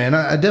don't know, man.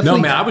 I definitely. No,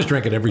 man, I was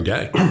drinking every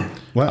day.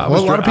 Well, a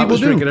lot of people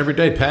do. Drinking every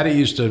day. Patty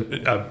used to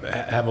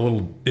have a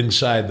little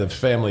inside the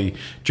family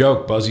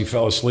joke. Buzzy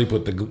fell asleep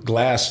with the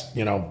glass,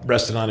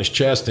 resting on his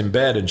chest in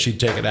bed, and she'd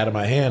take it out of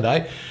my hand.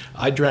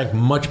 I drank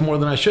much more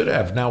than I should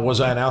have. Now, was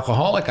I an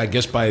alcoholic? I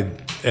guess by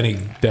any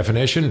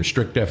definition,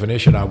 strict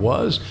definition, I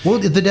was. Well,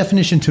 the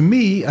definition to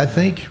me, I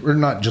think, or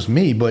not just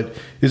me, but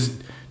is.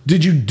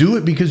 Did you do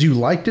it because you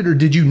liked it, or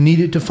did you need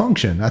it to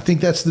function? I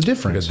think that's the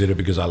difference. I did it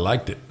because I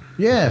liked it.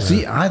 Yeah,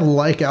 see, I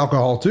like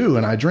alcohol too,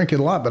 and I drink it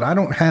a lot, but I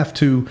don't have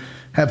to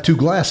have 2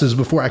 glasses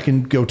before I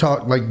can go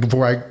talk, like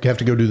before I have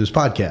to go do this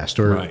podcast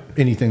or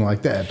anything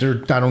like that.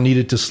 I don't need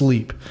it to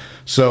sleep.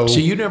 So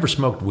you never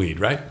smoked weed,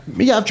 right?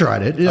 Yeah, I've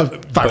tried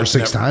it 5 or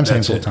 6 times,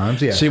 handful of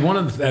times. Yeah. See,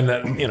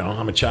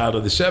 I'm a child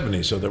of the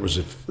 '70s, so there was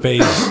a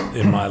phase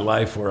in my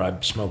life where I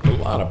smoked a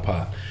lot of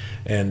pot,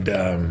 and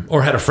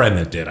or had a friend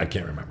that did. I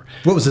can't remember.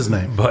 What was his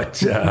name?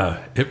 But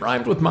it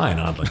rhymed with mine,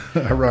 oddly.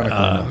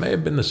 Ironically. May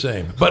have been the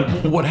same. But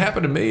what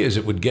happened to me is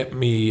it would get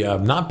me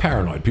not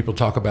paranoid. People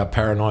talk about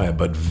paranoia,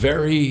 but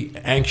very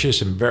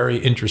anxious and very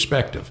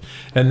introspective.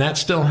 And that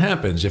still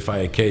happens if I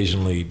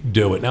occasionally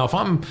do it. Now, if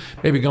I'm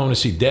maybe going to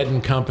see Dead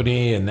and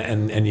Company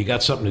and you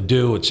got something to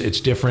do,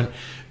 it's different.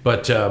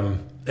 But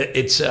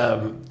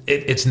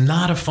it's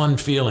not a fun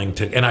feeling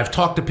and I've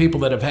talked to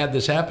people that have had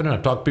this happen, and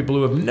I've talked to people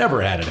who have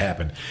never had it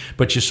happen,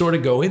 but you sort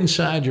of go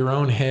inside your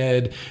own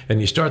head and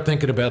you start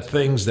thinking about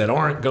things that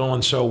aren't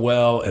going so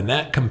well, and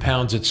that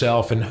compounds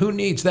itself, and who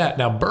needs that?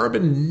 Now,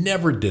 bourbon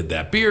never did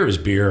that. Beer is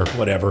beer,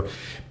 whatever,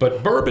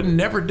 but bourbon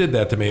never did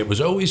that to me. It was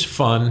always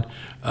fun.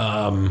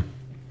 I'm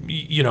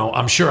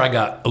sure I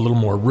got a little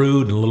more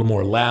rude and a little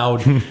more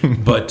loud,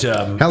 but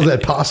how's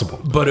that possible?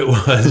 But it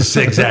was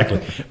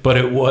exactly. But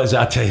it was.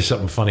 I'll tell you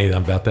something funny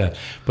about that.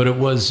 But it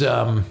was.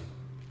 I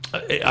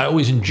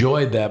always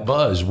enjoyed that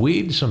buzz.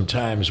 Weed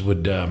sometimes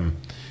would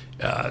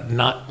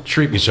not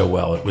treat me so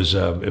well. It was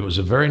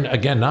a very,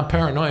 again, not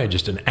paranoia,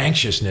 just an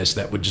anxiousness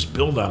that would just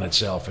build on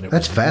itself, and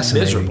that's was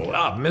fascinating.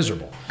 miserable.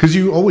 Miserable. Because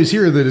you always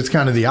hear that it's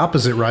kind of the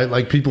opposite, right?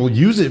 Like people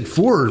use it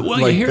for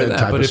you hear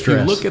that, but if you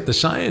look at the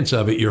science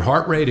of it, your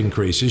heart rate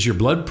increases, your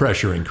blood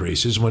pressure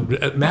increases. When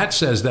Matt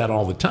says that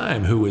all the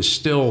time, who is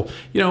still,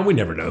 we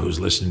never know who's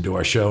listening to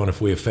our show, and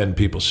if we offend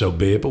people, so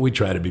be it. But we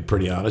try to be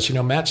pretty honest.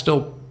 Matt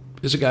still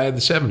is a guy in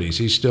the 70s.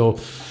 He's still,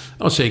 I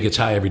don't say he gets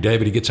high every day,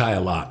 but he gets high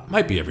a lot.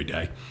 Might be every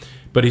day.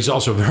 But he's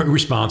also very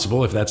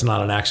responsible, if that's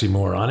not an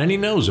oxymoron, and he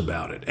knows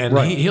about it. And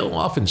he'll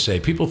often say,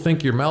 people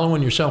think you're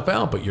mellowing yourself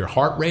out, but your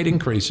heart rate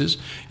increases,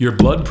 your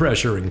blood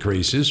pressure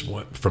increases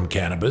from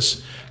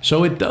cannabis.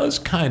 So it does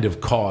kind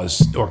of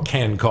cause, or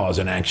can cause,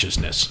 an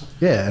anxiousness.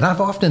 Yeah, and I've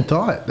often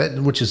thought,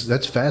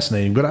 that's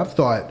fascinating, but I've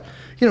thought,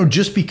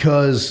 just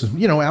because,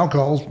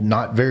 alcohol's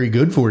not very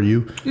good for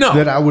you,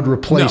 that I would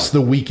replace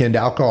the weekend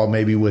alcohol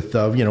maybe with,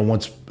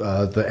 once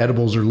the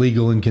edibles are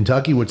legal in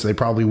Kentucky, which they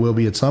probably will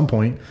be at some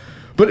point.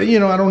 But,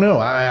 I don't know.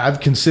 I've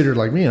considered,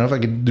 if I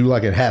could do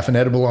like a half an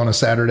edible on a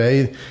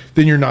Saturday,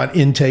 then you're not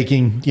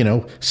intaking,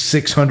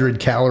 600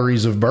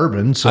 calories of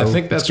bourbon. So I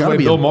think that's the way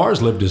Bill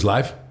Maher's lived his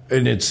life.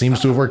 And it seems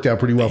to have worked out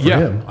pretty well for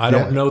him. I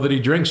don't know that he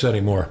drinks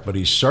anymore, but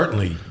he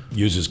certainly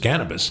uses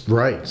cannabis.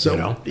 Right.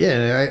 So,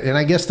 and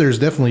I guess there's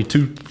definitely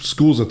 2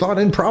 schools of thought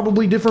and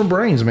probably different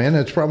brains, man.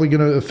 That's probably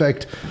going to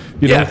affect,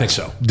 I think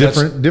so.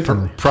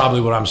 Differently.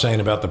 Probably what I'm saying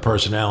about the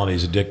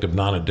personalities, addictive,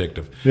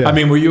 non-addictive. Yeah. I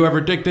mean, were you ever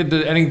addicted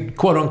to any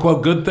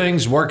quote-unquote good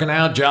things, working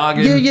out,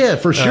 jogging? Yeah,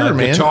 for sure,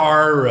 man.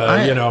 Guitar,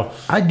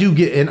 I do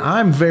get, and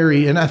I'm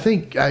very, and I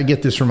think I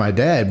get this from my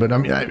dad, but I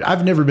mean,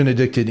 I've never been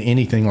addicted to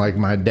anything like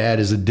my dad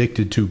is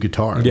addicted to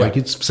guitar. Yeah. Like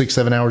it's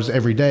 6-7 hours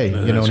every day,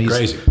 and he's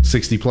crazy.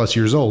 60 plus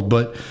years old.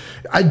 But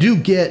I do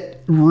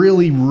get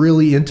really,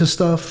 really into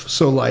stuff.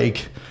 So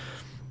like,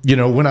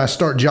 when I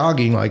start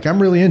jogging, like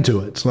I'm really into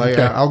it. It's like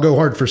I'll go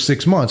hard for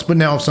 6 months, but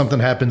now if something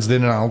happens,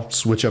 then I'll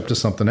switch up to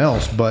something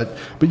else. But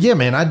yeah,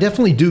 man, I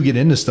definitely do get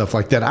into stuff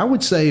like that. I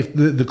would say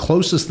the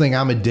closest thing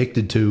I'm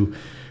addicted to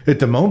at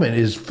the moment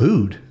is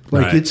food.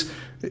 Like it's,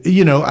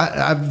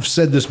 I've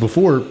said this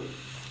before,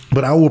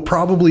 but I will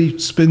probably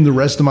spend the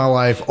rest of my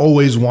life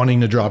always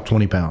wanting to drop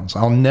 20 pounds.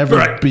 I'll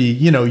never be,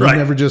 you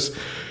never just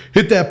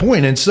hit that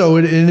point. And so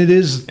it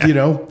is,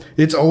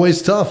 it's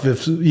always tough.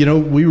 If,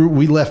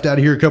 we left out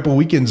of here a couple of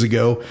weekends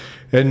ago,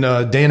 and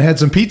Dan had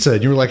some pizza,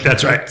 and you were like,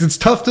 "That's right." It's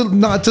tough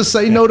not to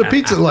say no to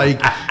pizza. Like,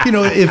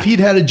 if he'd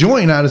had a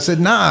joint, I'd have said,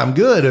 "Nah, I'm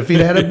good." If he'd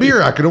had a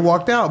beer, I could have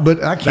walked out.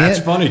 But I can't. That's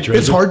funny, Trizdon.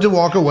 It's hard to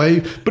walk away.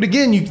 But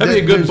again, that'd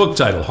be a good book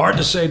title. Hard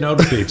to say no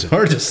to pizza.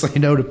 Hard to say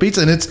no to pizza,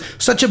 and it's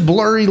such a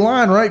blurry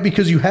line, right?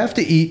 Because you have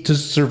to eat to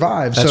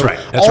survive. That's so right.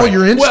 That's all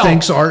your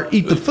instincts are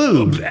eat the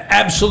food.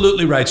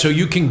 Absolutely right. So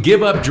you can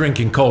give up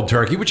drinking cold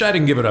turkey, which I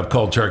didn't give it up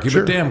cold turkey,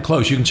 but damn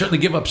close. You can certainly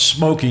give up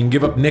smoking,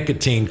 give up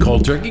nicotine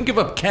cold turkey, you can give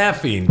up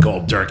caffeine cold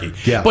cold turkey.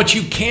 Yeah. But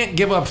you can't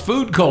give up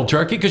food cold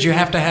turkey because you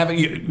have to have it.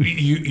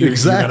 You're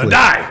Exactly. going to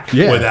die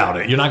Yeah. without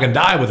it. You're not going to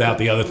die without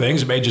the other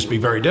things. It may just be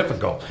very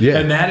difficult. Yeah.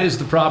 And that is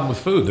the problem with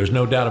food. There's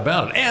no doubt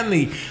about it.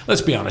 And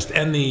let's be honest,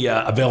 and the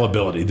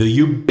availability, the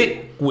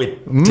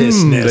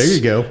ubiquitousness there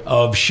you go.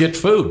 of shit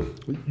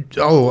food.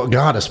 Oh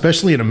God,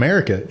 especially in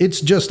America,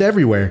 it's just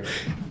everywhere.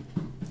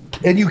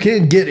 And you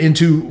can get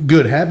into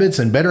good habits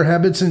and better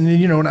habits, and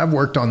and I've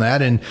worked on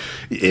that, and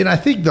I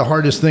think the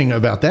hardest thing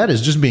about that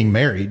is just being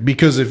married.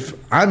 Because if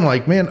I'm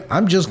like, man,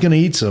 I'm just going to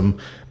eat some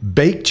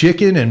baked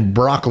chicken and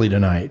broccoli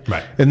tonight,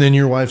 right? And then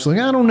your wife's like,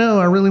 I don't know,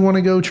 I really want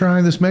to go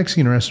try this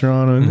Mexican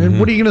restaurant, and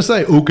what are you going to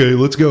say? Okay,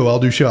 let's go. I'll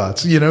do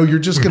shots. You're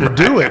just going to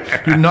do it.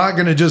 You're not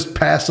going to just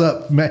pass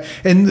up.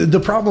 And the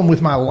problem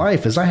with my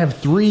life is I have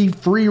 3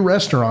 free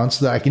restaurants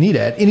that I can eat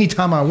at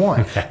anytime I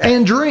want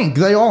and drink.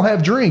 They all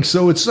have drinks,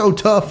 so it's so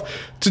tough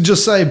to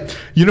just say,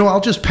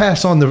 I'll just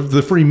pass on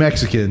the free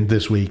Mexican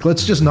this week.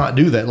 Let's just not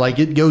do that. Like,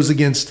 it goes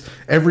against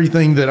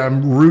everything that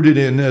I'm rooted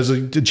in as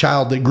a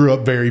child that grew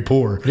up very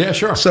poor. Yeah,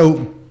 sure.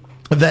 So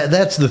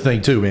that's the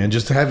thing too, man.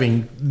 Just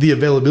having the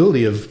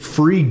availability of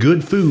free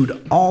good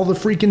food all the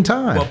freaking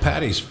time. Well,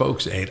 Patty's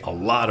folks ate a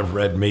lot of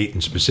red meat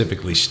and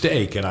specifically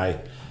steak, and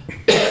I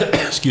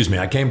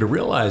came to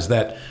realize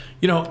that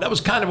that was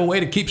kind of a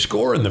way to keep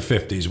score in the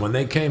 50s when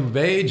they came of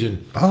age.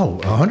 And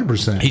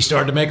 100%. he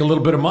started to make a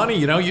little bit of money.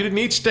 You didn't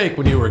eat steak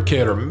when you were a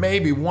kid, or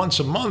maybe once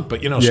a month,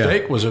 but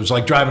steak was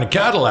like driving a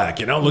Cadillac.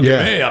 Look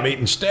at me, I'm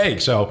eating steak.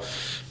 So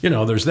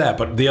there's that.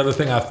 But the other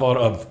thing I thought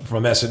of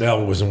from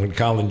SNL was when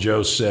Colin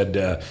Jost said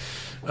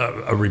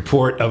a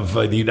report of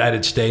the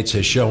United States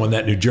has shown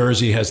that New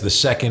Jersey has the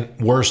second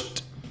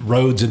worst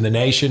roads in the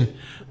nation.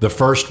 The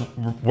first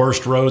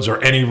worst roads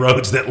are any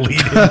roads that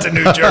lead into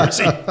New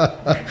Jersey.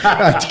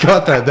 I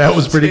got that. That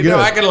was pretty good.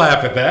 I can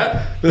laugh at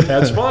that.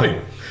 That's funny.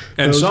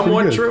 And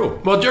somewhat good.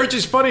 true. Well,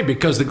 Jersey's funny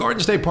because the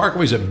Garden State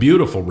Parkway is a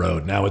beautiful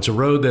road. Now, it's a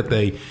road that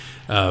they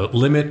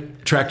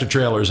limit tractor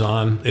trailers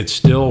on. It's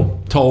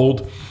still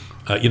tolled.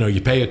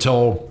 You pay a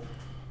toll.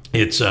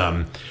 It's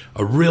a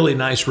really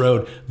nice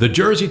road. The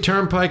Jersey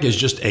Turnpike is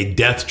just a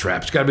death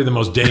trap. It's got to be the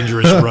most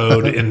dangerous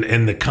road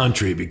in the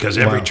country because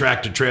every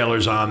tractor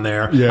trailer's on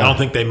there. Yeah. I don't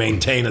think they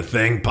maintain a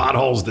thing.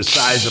 Potholes the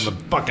size of a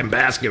fucking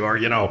basket or,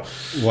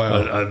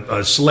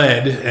 a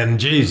sled. And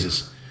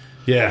Jesus.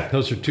 Yeah,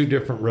 those are 2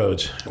 different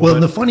roads. Well,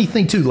 and the funny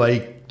thing too,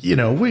 like,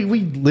 we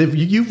live,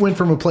 you went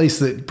from a place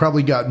that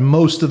probably got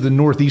most of the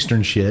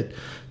northeastern shit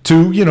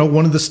to,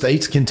 one of the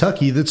states,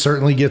 Kentucky, that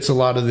certainly gets a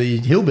lot of the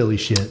hillbilly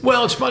shit.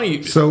 Well, it's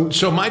funny. So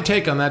my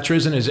take on that,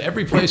 Trizdon, is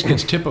every place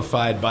gets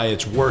typified by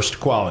its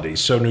worst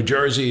qualities. So New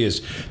Jersey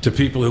is, to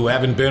people who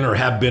haven't been or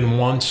have been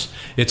once,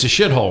 it's a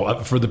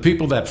shithole. For the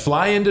people that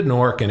fly into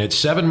Newark, and it's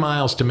 7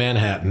 miles to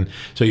Manhattan.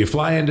 So you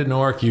fly into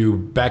Newark, you,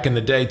 back in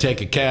the day, take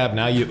a cab,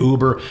 now you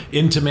Uber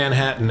into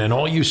Manhattan, and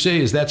all you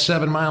see is that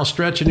 7-mile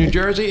stretch in New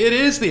Jersey. It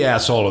is the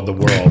asshole of the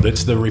world.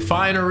 It's the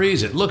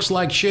refineries. It looks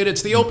like shit.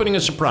 It's the opening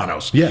of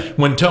Sopranos. Yeah.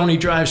 When Tony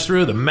drives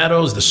through the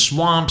meadows, the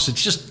swamps,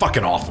 it's just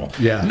fucking awful.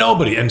 Yeah.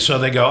 Nobody. And so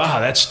they go,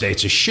 that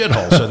state's a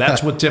shithole. So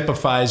that's what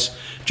typifies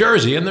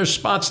Jersey. And there's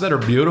spots that are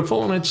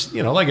beautiful, and it's,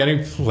 like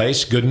any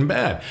place, good and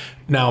bad.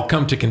 Now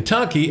come to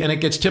Kentucky, and it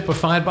gets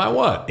typified by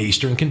what?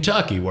 Eastern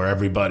Kentucky, where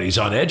everybody's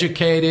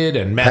uneducated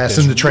and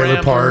passing the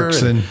trailer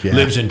parks and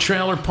lives in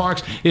trailer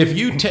parks. If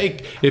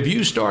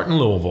you start in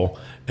Louisville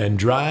and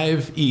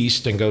drive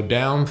east and go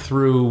down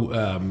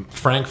through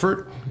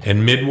Frankfort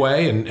and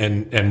Midway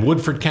and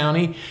Woodford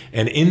County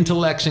and into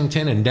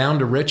Lexington and down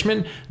to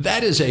Richmond,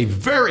 that is a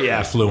very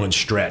affluent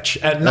stretch,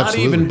 and not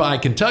Absolutely. even by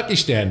Kentucky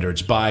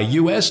standards, by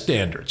U.S.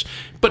 standards.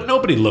 But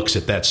nobody looks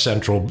at that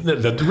central,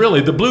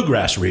 really the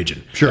bluegrass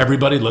region. Sure.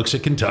 Everybody looks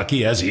at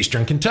Kentucky as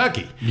Eastern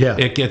Kentucky. Yeah.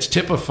 It gets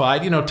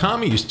typified.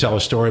 Tommy used to tell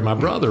a story, my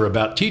brother,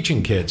 about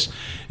teaching kids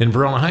in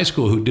Verona High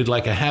School who did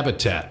like a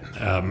habitat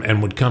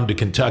and would come to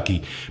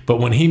Kentucky. But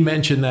when he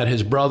mentioned that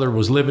his brother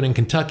was living in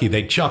Kentucky,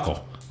 they'd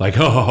chuckle. Like,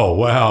 oh,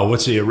 wow,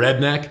 what's he, a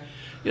redneck?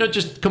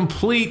 Just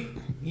complete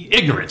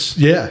ignorance.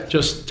 Yeah.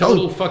 Just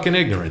total fucking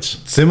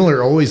ignorance.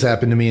 Similar always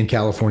happened to me in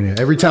California.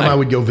 Every time I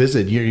would go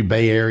visit your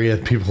Bay Area,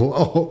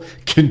 people,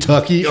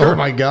 Kentucky, Sure. oh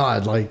my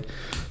God.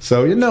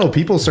 So,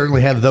 people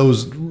certainly have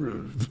those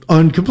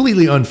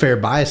completely unfair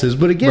biases.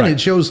 But again, Right.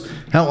 it shows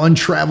how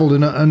untraveled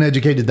and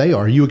uneducated they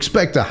are. You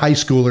expect a high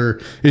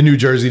schooler in New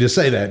Jersey to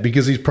say that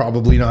because he's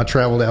probably not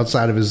traveled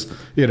outside of his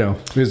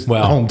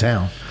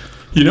hometown.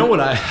 You know what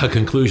a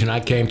conclusion I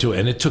came to,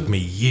 and it took me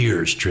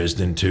years,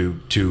 Trizdon,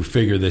 to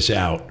figure this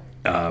out.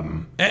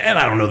 And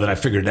I don't know that I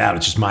figured it out.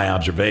 It's just my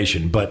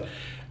observation. But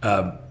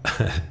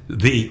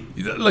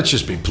let's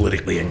just be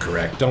politically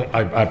incorrect.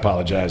 I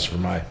apologize for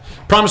my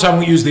promise. I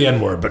won't use the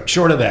N-word, but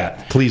short of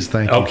that, Please,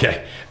 thank you.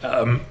 Okay.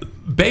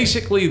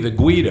 Basically, the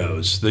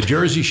Guidos, the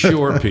Jersey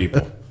Shore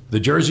people,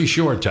 the Jersey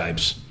Shore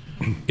types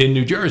in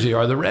New Jersey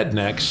are the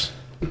rednecks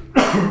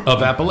of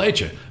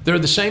Appalachia. They're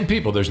the same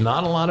people. There's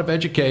not a lot of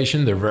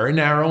education. They're very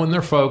narrow in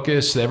their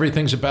focus.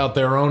 Everything's about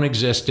their own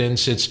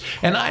existence.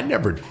 And I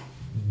never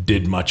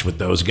did much with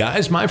those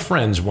guys. My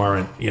friends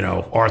weren't,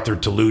 Arthur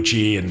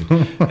Tolucci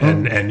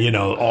and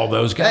all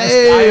those guys.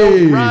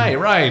 Hey! Right.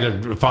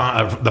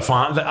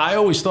 I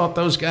always thought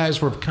those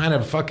guys were kind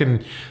of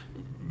fucking,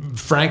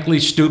 frankly,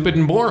 stupid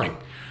and boring.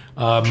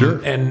 Sure.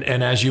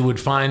 And as you would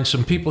find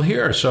some people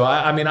here. So,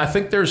 I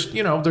think there's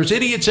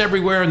idiots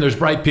everywhere and there's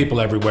bright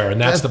people everywhere. And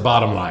that's the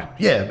bottom line.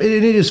 Yeah.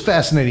 It is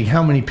fascinating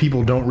how many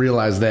people don't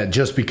realize that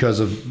just because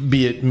of,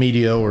 be it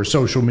media or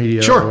social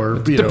media or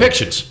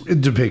depictions.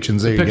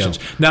 Depictions. There you go.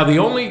 Now, the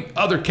only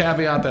other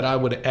caveat that I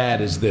would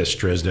add is this,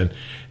 Trizdon.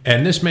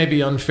 And this may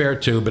be unfair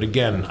too, but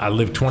again, I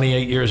lived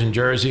 28 years in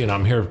Jersey and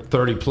I'm here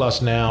 30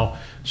 plus now.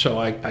 So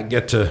I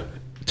get to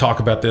talk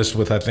about this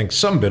with, I think,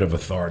 some bit of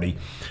authority.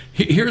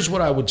 Here's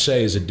what I would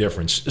say is a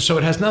difference. So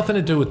it has nothing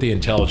to do with the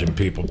intelligent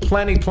people.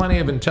 Plenty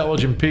of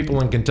intelligent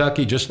people in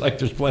Kentucky, just like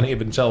there's plenty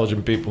of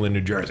intelligent people in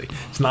New Jersey.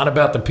 It's not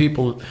about the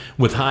people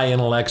with high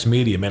intellects,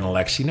 medium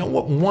intellects. You know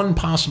what one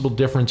possible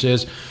difference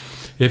is?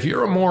 If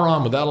you're a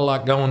moron without a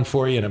lot going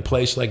for you in a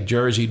place like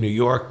Jersey, New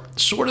York,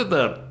 sort of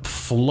the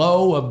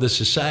flow of the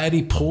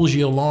society pulls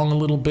you along a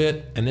little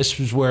bit. And this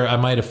is where I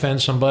might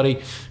offend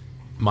somebody.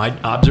 My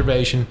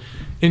observation,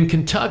 in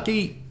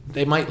Kentucky,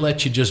 they might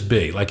let you just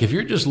be. Like if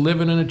you're just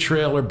living in a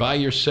trailer by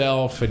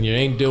yourself and you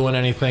ain't doing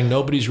anything,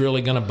 nobody's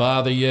really going to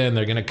bother you, and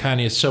they're going to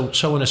kind of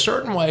so in a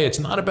certain way, it's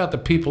not about the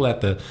people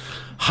at the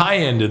high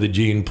end of the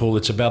gene pool.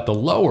 It's about the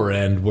lower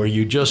end where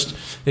you just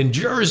in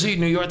Jersey,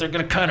 New York, they're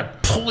going to kind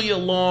of pull you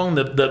along.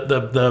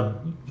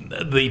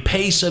 The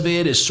pace of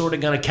it is sort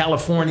of going to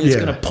California. It's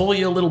going to pull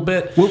you a little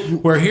bit.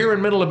 Where here in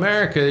Middle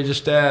America, they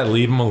just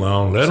leave him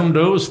alone, let him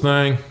do his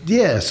thing.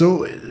 Yeah.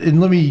 So,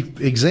 and let me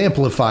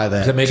exemplify that.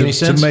 Does that make any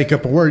sense? To make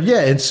up a word.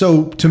 Yeah. And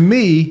so, to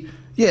me,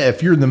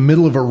 if you're in the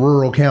middle of a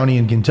rural county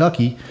in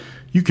Kentucky,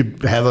 you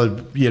could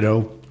have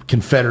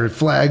Confederate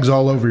flags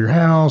all over your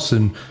house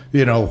and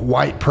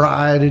white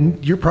pride, and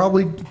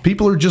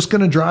people are just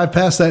going to drive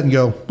past that and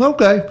go,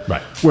 okay.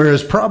 Right.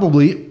 Whereas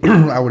probably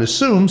I would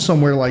assume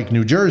somewhere like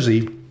New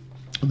Jersey,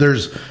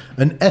 there's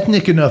an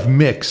ethnic enough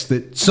mix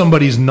that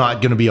somebody's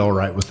not going to be all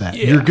right with that.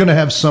 Yeah. You're going to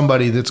have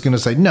somebody that's going to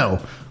say,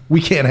 no,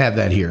 we can't have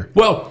that here.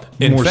 Well,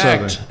 in More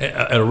fact,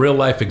 Southern. a real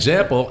life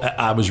example,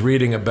 I was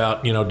reading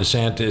about,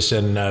 DeSantis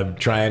and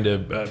trying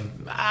to,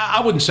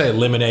 I wouldn't say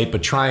eliminate,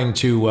 but trying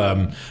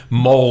to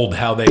mold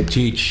how they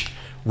teach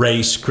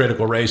race,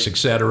 critical race, et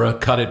cetera,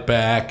 cut it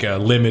back,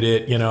 limit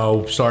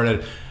it,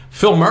 started.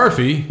 Phil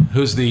Murphy,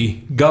 who's the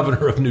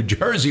governor of New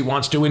Jersey,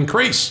 wants to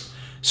increase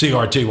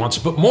CRT, wants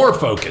to put more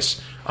focus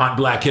on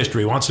black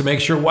history, wants to make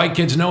sure white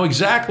kids know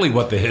exactly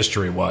what the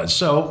history was.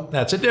 So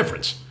that's a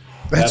difference.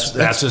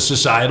 That's a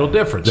societal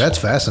difference. That's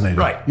fascinating.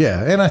 Right.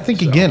 Yeah. And I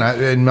think, again,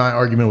 in my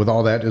argument with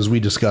all that, as we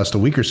discussed a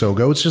week or so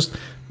ago, it's just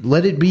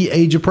let it be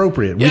age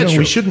appropriate.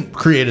 We shouldn't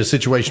create a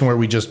situation where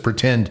we just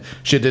pretend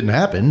shit didn't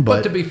happen.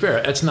 But to be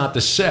fair, that's not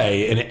to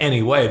say in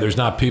any way there's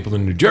not people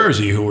in New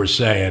Jersey who are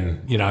saying,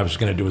 I was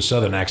going to do a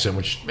Southern accent,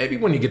 which maybe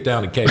when you get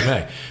down to Cape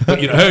May. But,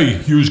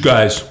 hey, you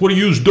guys, what are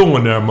you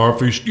doing there,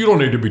 Murphy? You don't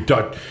need to be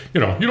you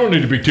don't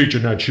need to be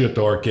teaching that shit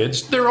to our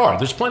kids.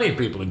 There's plenty of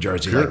people in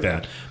Jersey like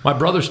that. My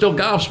brother still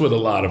golfs with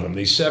a lot of them.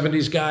 These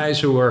 70s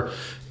guys who are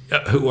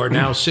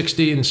now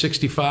 60 and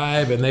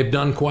 65, and they've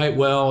done quite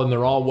well, and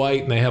they're all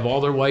white, and they have all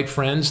their white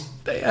friends.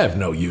 They have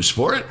no use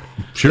for it.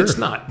 Sure. It's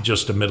not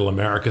just a Middle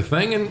America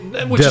thing,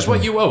 and which is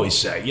what you always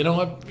say.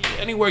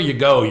 Anywhere you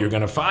go, you're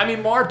going to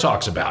find. Marr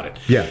talks about it.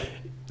 Yeah.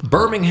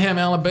 Birmingham,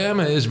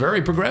 Alabama is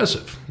very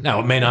progressive. Now,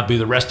 it may not be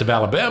the rest of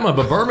Alabama,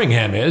 but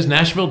Birmingham is.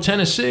 Nashville,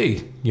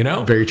 Tennessee,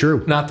 Very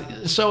true.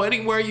 So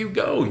anywhere you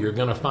go, you're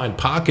going to find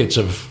pockets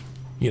of,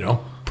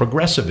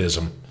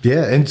 progressivism.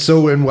 Yeah, and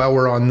while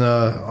we're on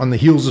the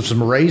heels of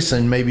some race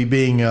and maybe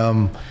being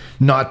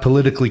not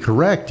politically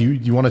correct,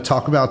 you want to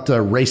talk about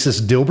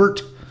racist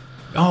Dilbert?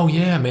 Oh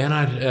yeah, man,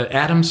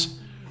 Adams,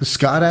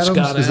 Scott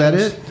Adams. Is that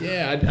it?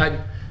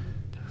 Yeah.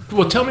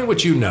 Well, tell me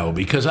what you know,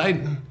 because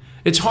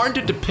it's hard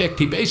to depict.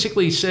 He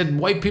basically said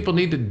white people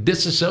need to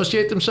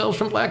disassociate themselves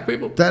from black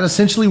people. That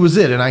essentially was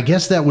it, and I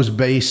guess that was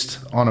based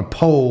on a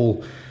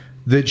poll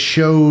that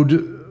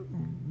showed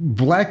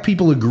black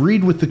people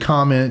agreed with the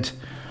comment,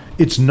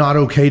 it's not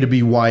okay to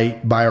be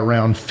white, by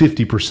around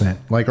 50%.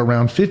 Like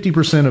around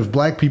 50% of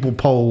black people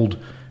polled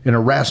in a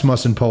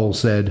Rasmussen poll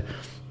said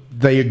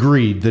they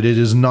agreed that it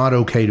is not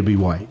okay to be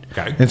white.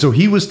 Okay. And so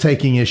he was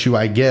taking issue,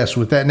 I guess,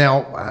 with that.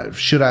 Now,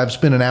 should I have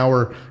spent an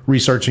hour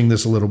researching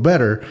this a little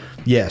better?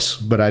 Yes,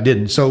 but I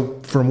didn't. So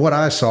from what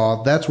I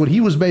saw, that's what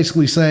he was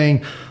basically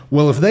saying.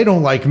 Well, if they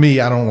don't like me,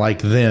 I don't like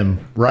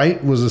them,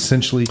 right? Was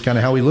essentially kind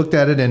of how he looked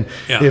at it. And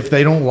if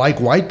they don't like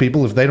white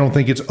people, if they don't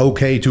think it's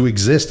okay to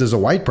exist as a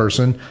white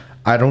person,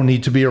 I don't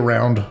need to be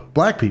around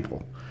black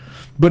people.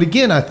 But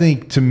again, I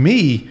think to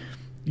me,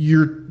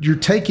 you're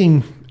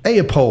taking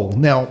a poll.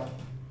 Now,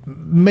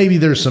 maybe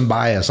there's some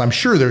bias. I'm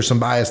sure there's some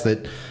bias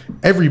that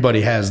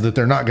everybody has that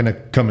they're not going to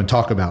come and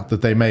talk about,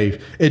 that they may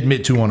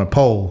admit to on a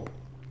poll.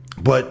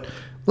 But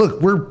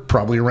look, we're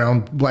probably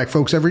around black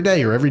folks every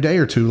day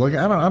or two. Like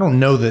I don't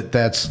know that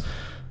that's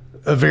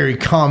a very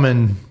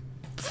common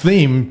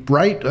theme,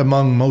 right,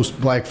 among most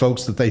black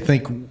folks that they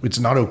think it's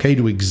not okay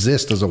to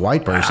exist as a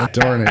white person.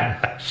 Darn it.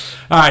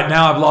 All right,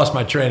 now I've lost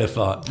my train of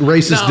thought.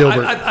 Racist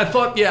Dilbert. I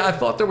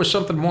thought there was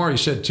something more he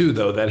said too,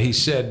 though, that he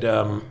said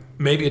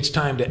maybe it's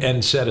time to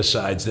end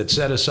set-asides, that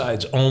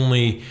set-asides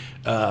only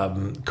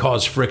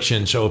cause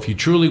friction. So if you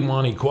truly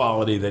want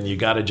equality, then you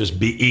got to just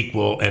be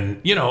equal. And,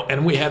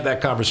 and we had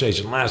that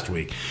conversation last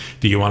week.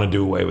 Do you want to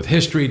do away with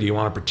history? Do you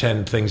want to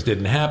pretend things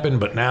didn't happen?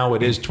 But now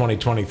it is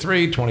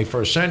 2023,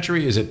 21st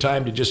century. Is it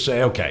time to just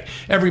say, okay,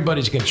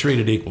 everybody's going to treat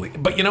it equally?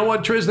 But you know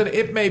what, Trizdon?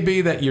 It may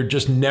be that you're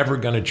just never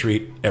going to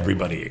treat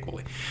everybody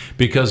equally.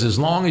 Because as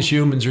long as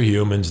humans are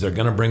humans, they're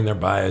going to bring their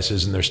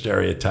biases and their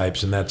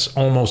stereotypes, and that's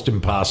almost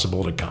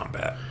impossible to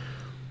combat.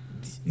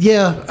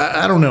 Yeah,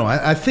 I don't know.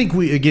 I think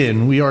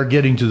we are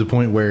getting to the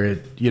point where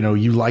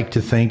you like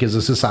to think as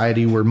a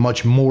society we're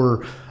much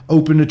more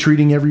open to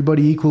treating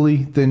everybody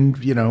equally than,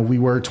 we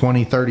were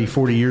 20, 30,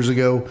 40 years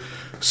ago.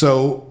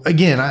 So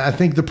again, I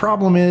think the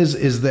problem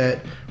is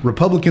that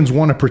Republicans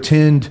want to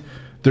pretend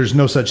there's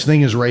no such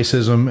thing as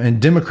racism, and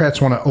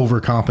Democrats want to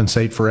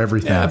overcompensate for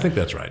everything. Yeah, I think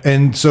that's right.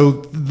 And so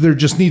there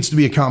just needs to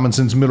be a common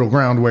sense middle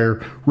ground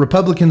where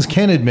Republicans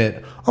can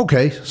admit,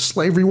 okay,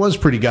 slavery was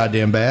pretty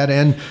goddamn bad,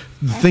 and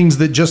things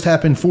that just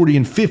happened 40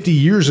 and 50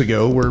 years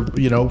ago where,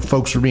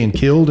 folks were being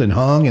killed and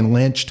hung and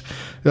lynched,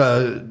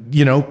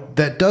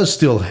 that does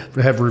still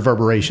have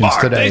reverberations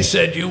Bart, today. They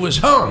said you was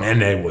hung,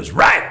 and they was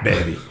right,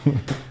 baby.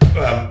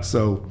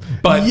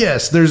 But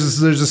yes,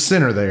 there's a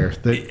center there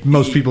that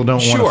most people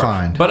don't want to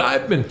find. But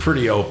I've been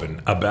pretty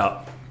open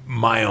about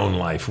my own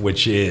life,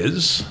 which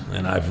is,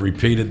 and I've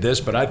repeated this,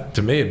 but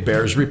to me it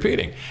bears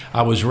repeating.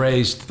 I was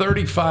raised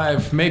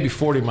 35, maybe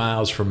 40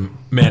 miles from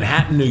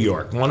Manhattan, New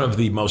York, one of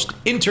the most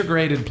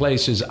integrated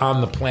places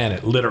on the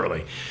planet,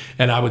 literally.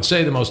 And I would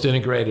say the most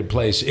integrated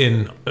place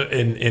in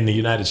the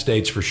United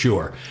States for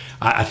sure.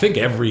 I think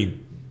every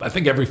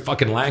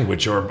fucking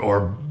language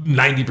or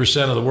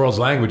 90% of the world's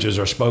languages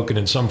are spoken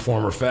in some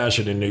form or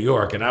fashion in New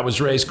York. And I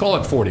was raised, call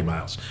it 40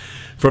 miles,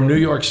 from New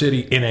York City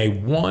in a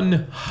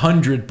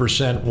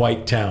 100%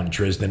 white town,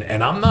 Trizdon.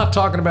 And I'm not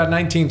talking about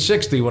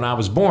 1960 when I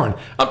was born.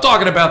 I'm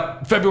talking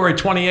about February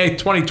 28th,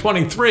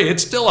 2023.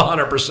 It's still a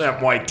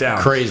 100% white town.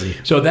 Crazy.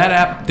 So did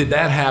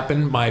that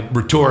happen? My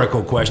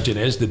rhetorical question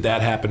is, did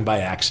that happen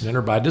by accident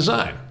or by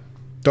design?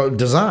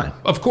 Design.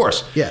 Of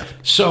course. Yeah.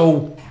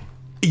 So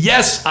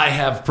yes, I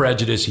have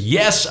prejudice.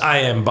 Yes, I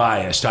am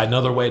biased.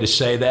 Another way to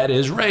say that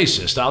is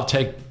racist. I'll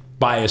take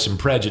bias and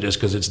prejudice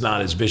because it's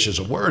not as vicious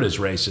a word as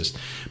racist.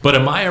 But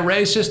am I a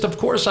racist? Of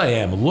course I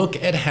am. Look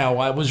at how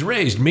I was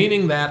raised,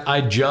 meaning that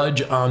I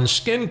judge on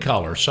skin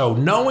color. So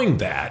knowing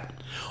that,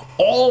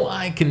 all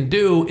I can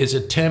do is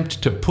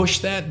attempt to push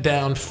that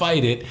down,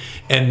 fight it,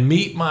 and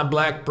meet my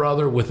black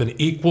brother with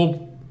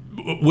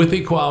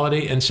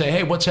equality and say,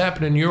 hey, what's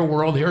happening in your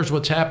world? Here's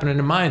what's happening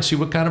in mine. See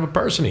what kind of a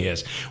person he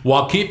is.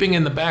 While keeping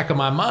in the back of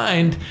my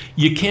mind,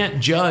 you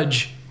can't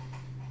judge.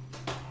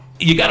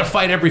 You got to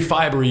fight every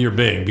fiber of your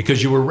being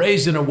because you were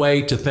raised in a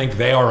way to think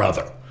they are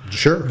other.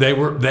 Sure.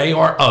 They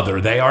are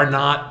other. They are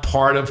not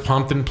part of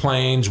Pumpkin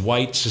Plains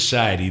white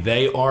society.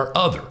 They are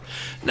other.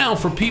 Now,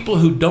 for people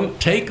who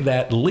don't take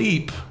that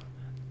leap,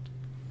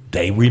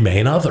 they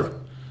remain other.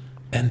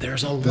 And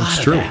there's a lot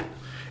of that.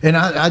 And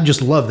I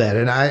just love that.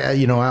 And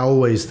I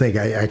always think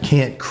I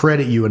can't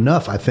credit you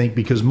enough, I think,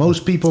 because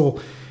most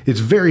people, it's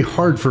very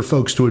hard for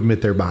folks to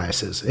admit their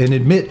biases and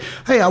admit,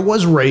 hey, I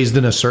was raised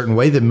in a certain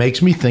way that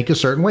makes me think a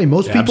certain way.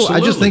 Most people,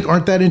 I just think,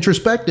 aren't that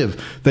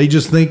introspective. They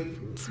just think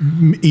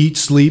eat,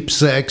 sleep,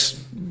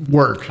 sex,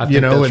 work, and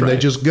they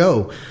just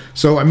go.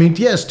 So, I mean,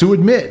 yes, to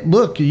admit,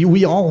 look,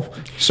 we all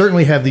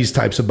certainly have these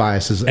types of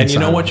biases. And you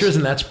know what,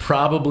 Trizdon? That's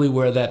probably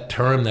where that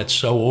term that's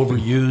so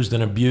overused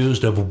and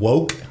abused of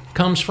woke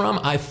comes from.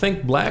 I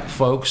think black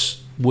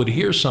folks would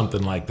hear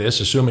something like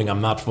this, assuming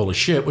I'm not full of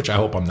shit, which I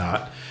hope I'm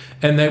not,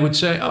 and they would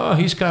say, oh,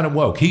 he's kind of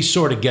woke. He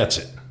sort of gets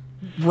it.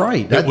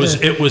 Right. It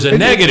was a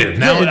negative.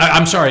 Now,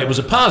 I'm sorry, it was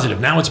a positive.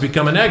 Now it's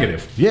become a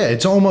negative. Yeah,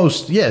 it's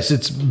almost, yes,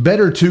 it's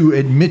better to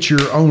admit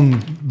your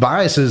own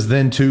biases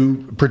than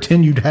to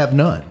pretend you'd have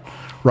none.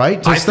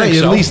 Right? To say,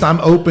 at least I'm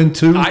open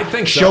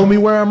to show me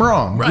where I'm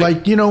wrong. Right.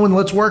 Like, and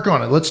let's work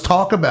on it. Let's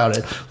talk about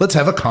it. Let's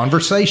have a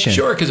conversation.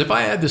 Sure, because if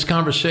I had this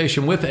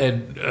conversation with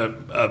an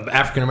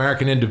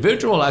African-American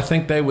individual, I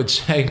think they would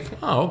say,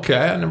 oh, okay,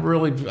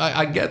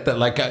 I get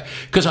that.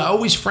 Because I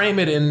always frame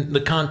it in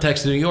the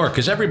context of New York,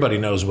 because everybody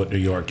knows what New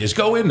York is.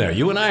 Go in there.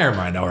 You and I are a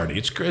minority.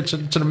 It's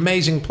an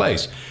amazing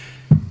place.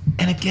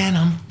 And again,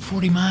 I'm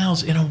 40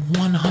 miles in a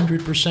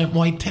 100%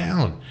 white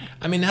town.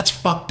 I mean, that's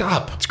fucked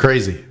up. It's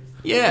crazy.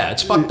 Yeah,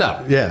 it's fucked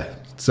up. Yeah.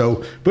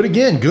 So, but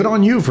again, good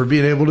on you for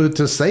being able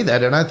to say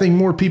that. And I think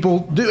more people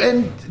do.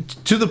 And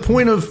to the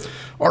point of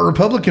our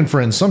Republican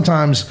friends,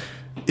 sometimes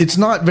it's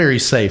not very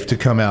safe to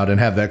come out and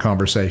have that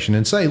conversation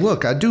and say,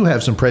 look, I do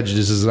have some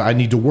prejudices that I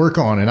need to work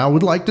on, and I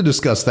would like to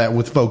discuss that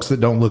with folks that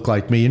don't look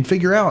like me and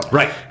figure out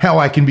how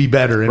I can be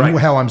better and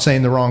how I'm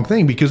saying the wrong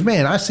thing. Because,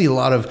 man, I see a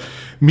lot of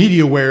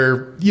media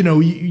where,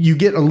 you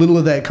get a little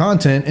of that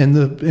content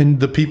and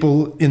the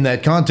people in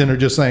that content are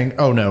just saying,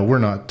 oh, no, we're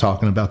not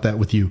talking about that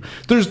with you.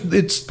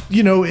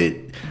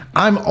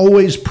 I'm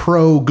always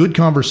pro good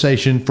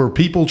conversation for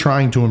people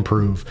trying to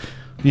improve.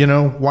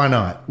 Why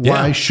not?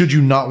 Why should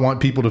you not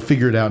want people to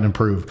figure it out and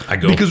improve?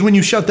 Because when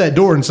you shut that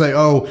door and say,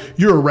 oh,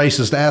 you're a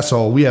racist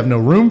asshole, we have no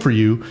room for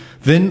you,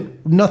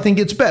 then nothing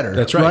gets better.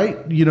 That's right.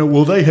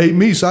 Well, they hate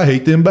me, so I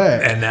hate them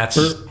back. And that's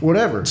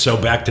whatever. So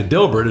back to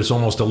Dilbert, it's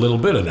almost a little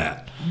bit of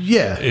that.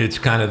 Yeah. It's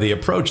kind of the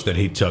approach that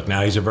he took.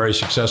 Now, he's a very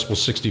successful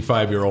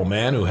 65-year-old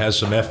man who has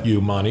some FU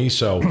money.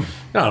 So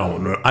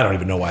I don't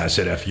even know why I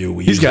said FU.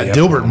 He's got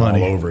Dilbert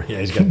money. All over. Yeah,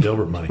 he's got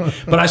Dilbert money.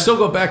 But I still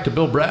go back to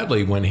Bill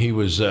Bradley when he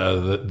was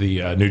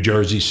the New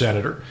Jersey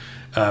senator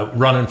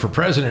running for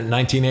president in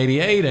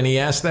 1988. And he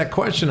asked that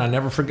question. I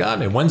never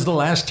forgotten it. When's the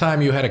last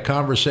time you had a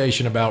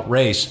conversation about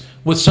race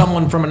with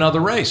someone from another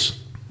race?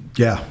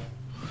 Yeah.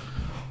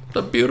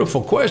 A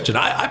beautiful question.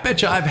 I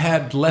bet you I've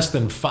had less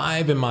than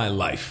 5 in my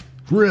life.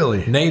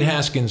 Really? Nate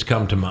Haskins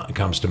comes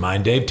to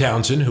mind. Dave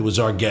Townsend, who was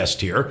our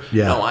guest here.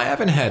 Yeah. No, I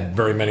haven't had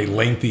very many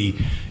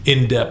lengthy,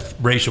 in-depth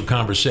racial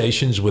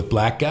conversations with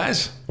black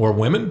guys or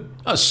women.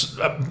 A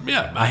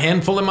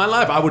handful in my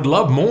life. I would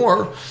love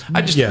more.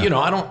 I just,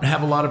 I don't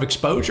have a lot of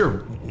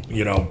exposure,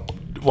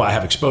 Well, I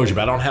have exposure,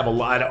 but I don't have a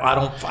lot.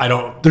 I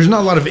don't. There's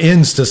not a lot of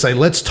ends to say,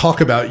 let's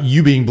talk about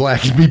you being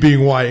black and me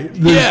being white.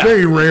 It's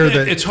very rare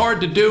that it's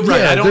hard to do.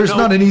 Right? Yeah, there's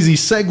not an easy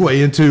segue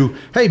into,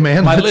 hey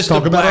man, let's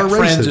talk about our races. My list of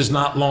black friends is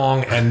not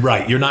long, and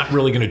you're not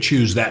really going to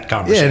choose that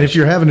conversation. Yeah, and if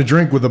you're having a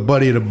drink with a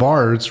buddy at a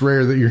bar, it's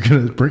rare that you're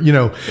going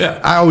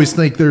to, I always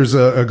think there's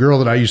a girl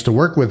that I used to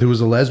work with who was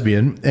a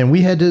lesbian, and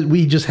she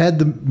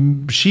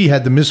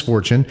had the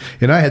misfortune,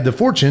 and I had the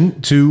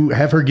fortune to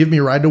have her give me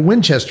a ride to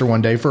Winchester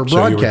one day for a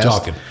broadcast. So you were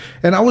talking.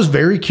 And I was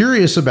very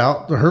curious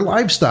about her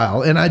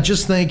lifestyle. And I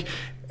just think,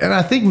 and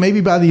I think maybe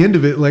by the end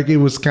of it, it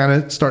was kind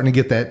of starting to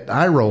get that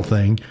eye roll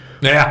thing.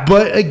 Yeah.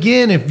 But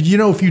again, if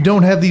you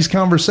don't have these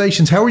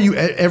conversations, how are you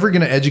ever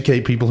going to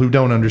educate people who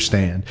don't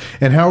understand?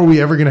 And how are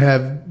we ever going to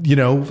have,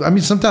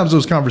 sometimes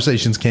those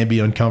conversations can be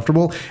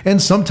uncomfortable.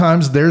 And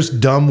sometimes there's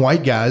dumb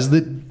white guys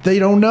that they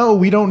don't know.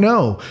 We don't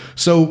know.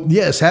 So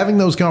yes, having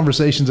those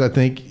conversations, I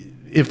think,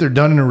 if they're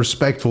done in a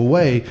respectful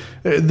way,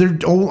 they're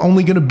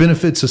only going to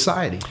benefit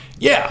society.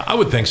 Yeah, I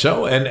would think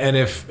so. And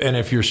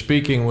if you're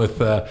speaking with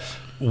a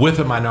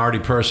minority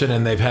person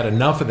and they've had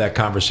enough of that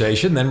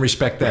conversation, then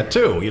respect that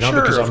too.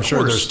 Because I'm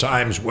sure there's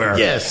times where,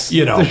 there's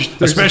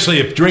especially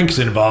if drinks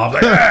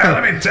involved.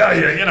 Let me tell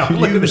you,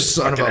 look at this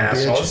son of a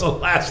asshole. It's the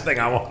last thing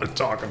I want to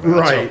talk about.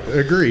 Right,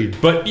 agreed.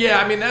 But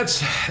yeah,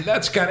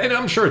 that's kind of, and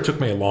I'm sure it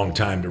took me a long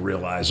time to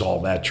realize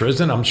all that,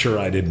 Trizdon. I'm sure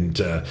I didn't,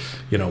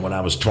 when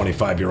I was a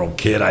 25-year-old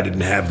kid, I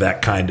didn't have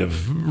that kind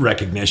of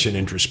recognition,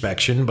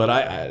 introspection. But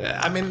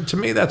I mean, to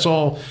me, that's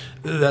all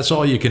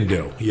you can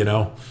do.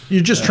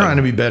 You're just trying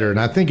to be better, and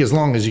I think as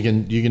long as you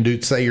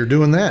can say you're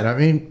doing that,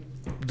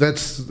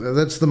 that's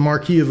the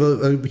marquee of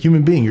a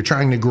human being. You're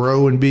trying to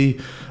grow and be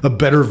a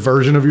better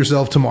version of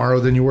yourself tomorrow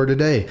than you were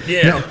today.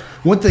 Yeah. Now,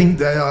 one thing,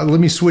 let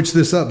me switch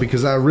this up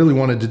because I really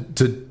wanted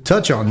to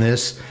touch on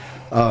this,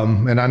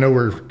 and I know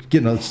we're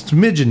getting a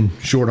smidgen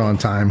short on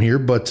time here,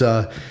 but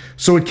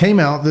so it came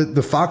out that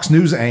the Fox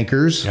News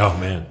anchors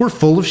were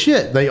full of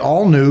shit. They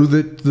all knew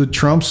that the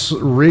Trump's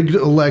rigged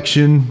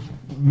election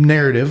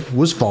narrative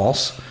was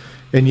false,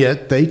 and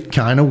yet they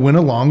kind of went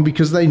along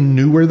because they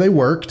knew where they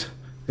worked,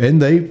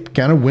 and they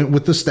kind of went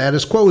with the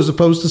status quo as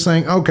opposed to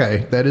saying,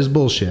 okay, that is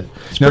bullshit.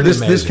 Now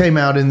this came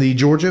out in the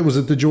Georgia, was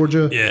it the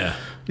Georgia? Yeah.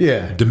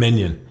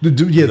 Dominion. The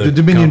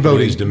Dominion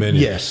voting.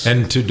 Dominion. Yes.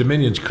 And to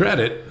Dominion's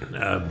credit,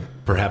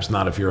 perhaps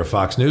not if you're a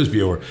Fox News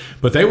viewer,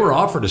 but they were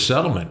offered a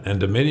settlement,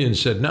 and Dominion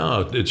said,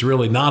 no, it's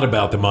really not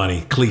about the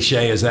money,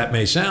 cliche as that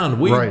may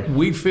sound.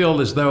 We feel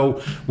as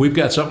though we've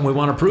got something we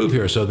want to prove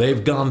here. So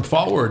they've gone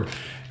forward,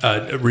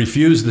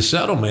 refused the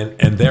settlement,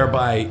 and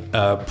thereby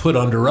put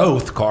under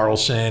oath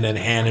Carlson and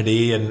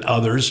Hannity and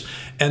others,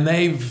 and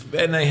they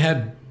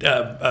had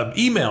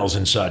emails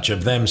and such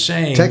of them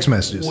saying text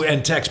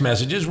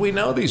messages. We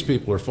know these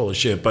people are full of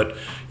shit, but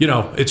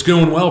it's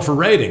doing well for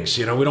ratings.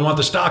 We don't want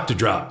the stock to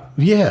drop.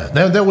 Yeah,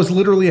 that was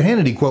literally a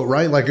Hannity quote,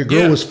 right? Like a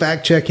girl was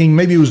fact checking,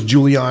 maybe it was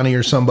Giuliani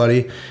or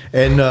somebody,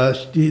 and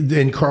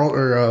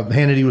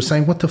Hannity was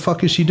saying, "What the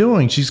fuck is she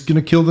doing? She's going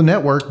to kill the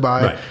network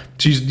by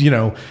she's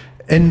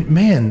And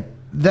man,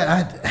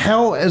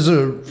 how as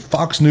a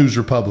Fox News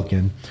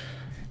Republican,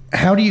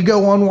 how do you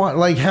go on?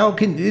 How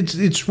can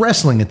it's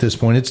wrestling at this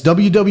point? It's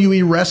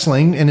WWE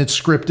wrestling, and it's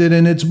scripted,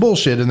 and it's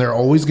bullshit, and they're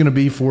always going to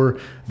be for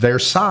their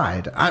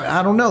side.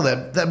 I don't know,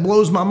 that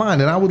blows my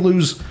mind, and I would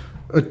lose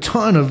a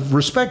ton of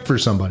respect for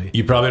somebody.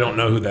 You probably don't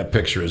know who that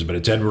picture is, but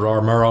it's Edward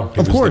R. Murrow.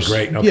 Of course.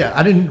 Great. Okay. Yeah,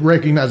 I didn't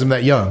recognize him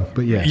that young,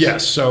 but yes.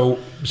 Yes. So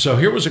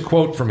here was a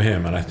quote from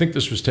him, and I think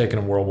this was taken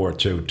in World War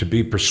II. To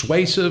be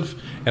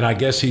persuasive, and I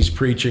guess he's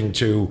preaching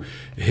to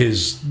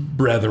his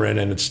brethren,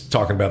 and it's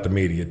talking about the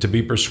media. To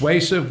be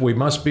persuasive, we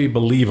must be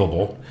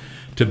believable.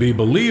 To be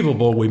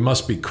believable, we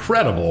must be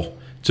credible.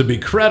 To be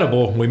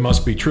credible, we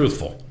must be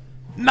truthful.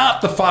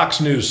 Not the Fox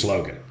News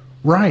slogan.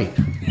 Right.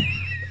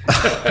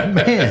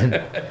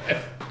 Man.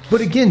 But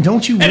again,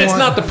 don't you And it's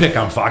not the pick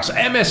on Fox.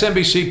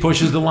 MSNBC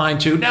pushes the line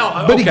too.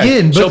 Now, but okay,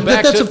 again, so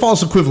that's a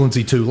false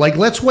equivalency too. Like,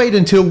 let's wait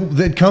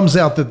until it comes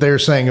out that they're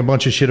saying a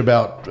bunch of shit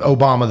about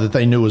Obama that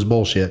they knew was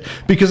bullshit.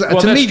 Because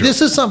to me,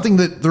 this is something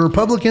that the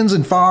Republicans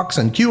and Fox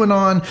and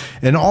QAnon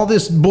and all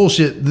this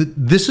bullshit,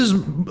 this is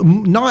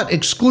not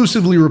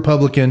exclusively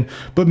Republican,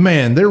 but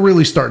man, they're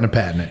really starting to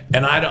patent it.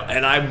 And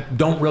I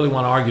don't really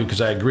want to argue because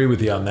I agree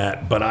with you on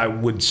that. But I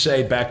would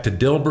say back to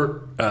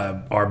Dilbert,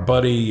 our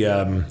buddy.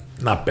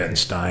 Not Ben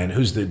Stein,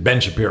 who's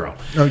Ben Shapiro.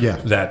 Oh, yeah.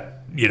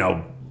 That,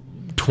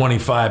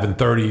 25 and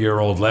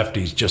 30-year-old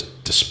lefties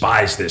just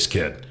despise this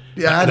kid.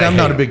 Yeah, I'm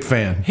not a big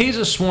fan. He's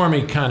a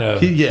swarmy kind of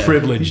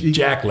privileged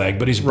jackleg,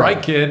 but he's a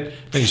bright kid.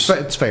 And he's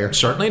it's fair.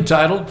 Certainly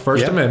entitled,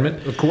 First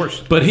Amendment. Of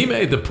course. But he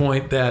made the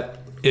point that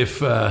if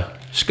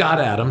Scott,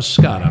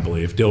 I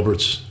believe,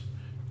 Dilbert's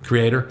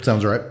creator.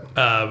 Sounds right.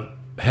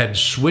 Had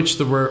switched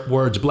the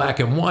words black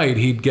and white,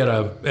 he'd get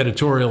an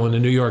editorial in the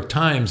New York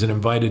Times and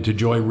invited to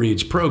Joy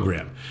Reid's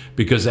program,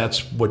 because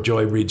that's what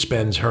Joy Reid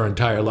spends her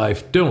entire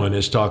life doing,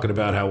 is talking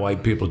about how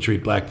white people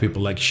treat black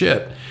people like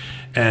shit.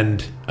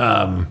 And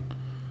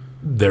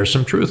there's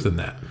some truth in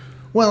that.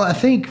 Well, I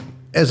think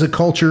as a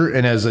culture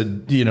and as a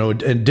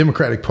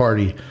Democratic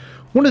Party,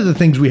 one of the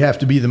things we have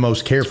to be the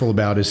most careful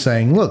about is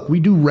saying, look, we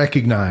do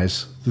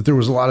recognize that there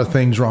was a lot of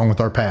things wrong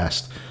with our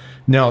past.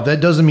 Now, that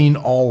doesn't mean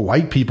all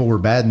white people were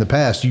bad in the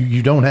past.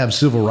 You don't have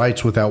civil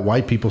rights without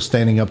white people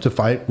standing up to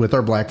fight with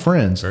our black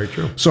friends. Very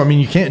true. So, I mean,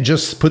 you can't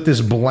just put this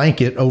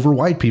blanket over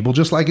white people,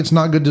 just like it's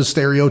not good to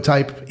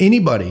stereotype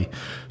anybody.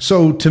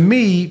 So, to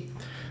me,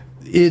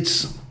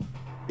 it's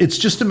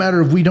just a matter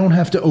of we don't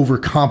have to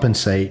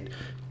overcompensate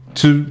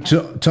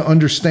to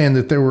understand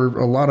that there were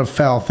a lot of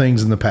foul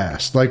things in the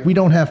past. Like, we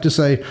don't have to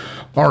say,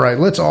 all right,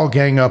 let's all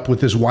gang up with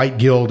this white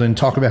guild and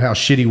talk about how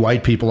shitty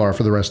white people are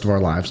for the rest of our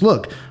lives.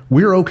 Look,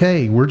 we're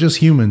okay. We're just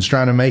humans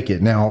trying to make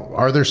it. Now,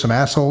 are there some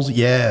assholes?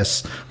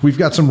 Yes. We've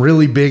got some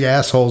really big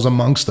assholes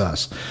amongst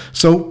us.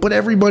 So, but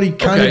everybody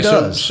kind of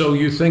does. So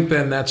you think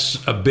then that's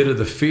a bit of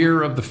the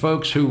fear of the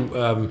folks who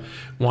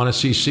want to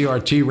see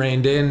CRT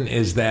reined in,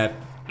 is that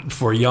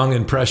for young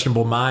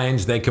impressionable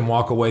minds, they can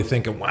walk away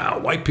thinking, wow,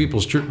 white people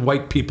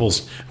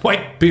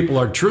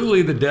are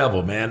truly the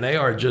devil, man. They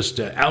are just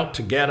out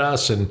to get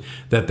us, and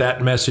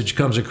that message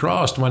comes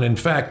across, when in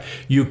fact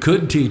you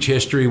could teach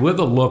history with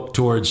a look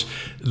towards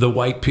the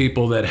white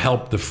people that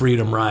helped the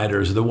Freedom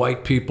Riders, the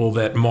white people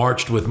that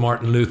marched with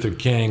Martin Luther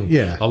King,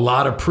 a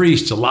lot of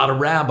priests, a lot of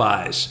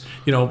rabbis,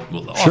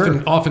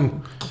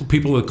 often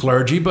people with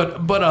clergy,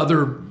 but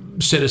other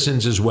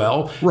citizens as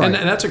well, right?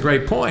 And that's a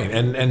great point.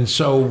 And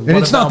so, and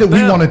it's not that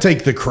we want to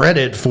take the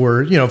credit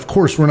for, of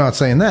course we're not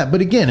saying that,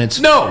 but again, it's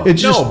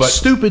just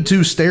stupid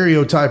to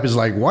stereotype as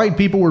like white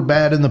people were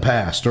bad in the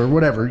past or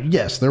whatever.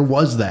 Yes, there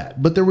was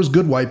that, but there was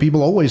good white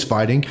people always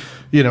fighting,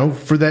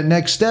 for that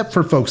next step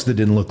for folks that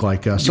didn't look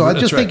like us. So I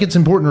just think it's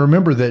important to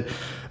remember that,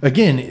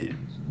 again,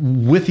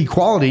 with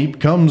equality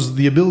comes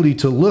the ability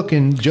to look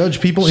and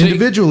judge people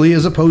individually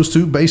as opposed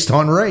to based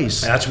on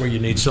race. That's where you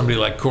need somebody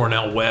like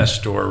Cornel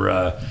West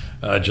or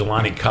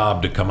Jelani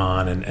Cobb to come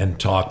on and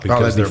talk,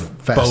 because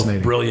they're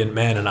both brilliant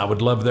men, and I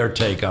would love their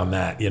take on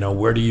that.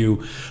 Where do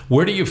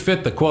you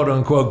fit the quote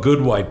unquote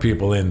good white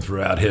people in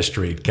throughout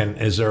history?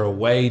 Is there a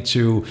way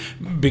to,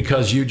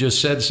 because you just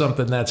said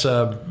something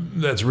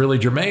that's really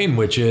germane,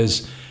 which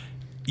is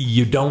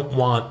you don't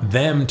want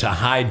them to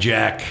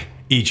hijack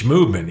each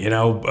movement.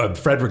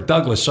 Frederick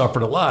Douglass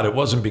suffered a lot. It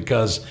wasn't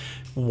because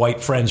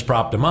white friends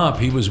propped him up.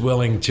 He was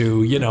willing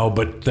to,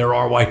 but there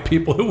are white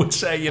people who would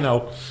say,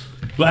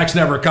 blacks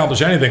never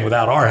accomplish anything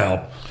without our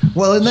help.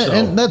 Well,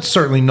 and that's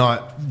certainly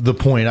not the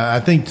point. I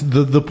think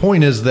the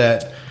point is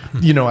that,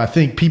 I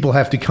think people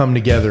have to come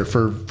together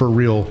for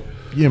real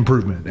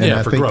improvement. And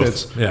I think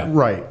growth. That's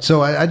right.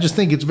 So I just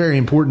think it's very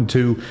important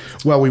to,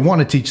 we want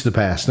to teach the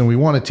past and we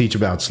want to teach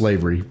about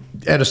slavery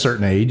at a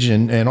certain age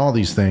and all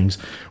these things.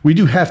 We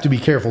do have to be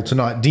careful to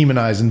not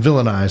demonize and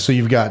villainize. So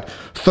you've got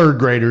third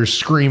graders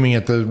screaming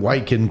at the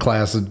white kid in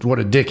class, what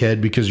a dickhead,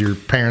 because your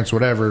parents,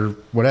 whatever.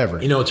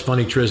 It's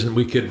funny, Trizdon,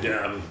 we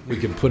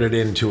could put it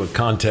into a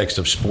context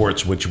of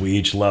sports, which we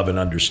each love and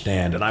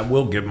understand. And I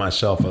will give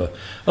myself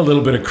a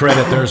little bit of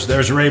credit.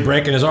 There's Ray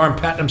breaking his arm,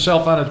 patting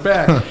himself on his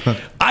back.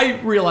 I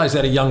realized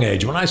at a young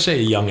age, when I say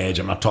a young age,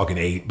 I'm not talking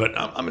 8, but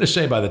I'm going to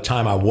say by the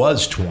time I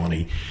was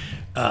 20,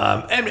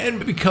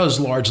 and because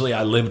largely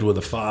I lived with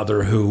a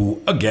father who,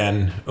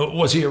 again,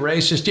 was he a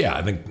racist? Yeah,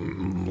 I think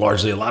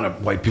largely a lot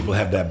of white people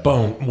have that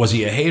bone. Was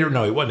he a hater?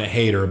 No, he wasn't a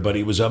hater, but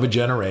he was of a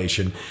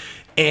generation.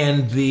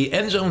 And the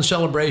end zone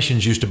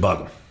celebrations used to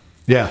bug him.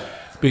 Yeah.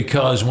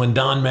 Because when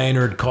Don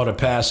Maynard caught a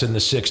pass in the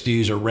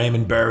 60s or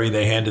Raymond Berry,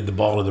 they handed the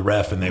ball to the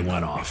ref and they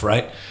went off,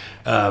 right?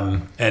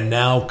 And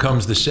now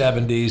comes the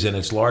 70s, and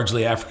it's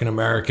largely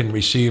African-American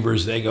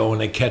receivers. They go and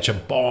they catch a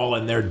ball,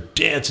 and they're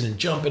dancing and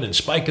jumping and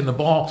spiking the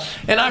ball.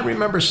 And I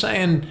remember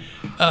saying,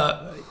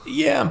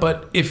 yeah,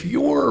 but if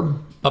you're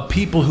a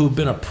people who've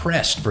been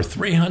oppressed for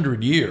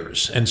 300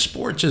 years and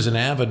sports is an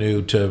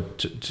avenue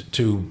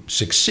to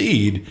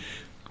succeed,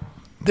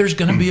 there's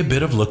going to be a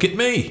bit of look at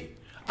me.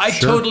 I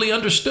totally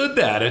understood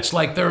that. It's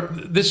like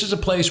this is a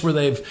place where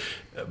they've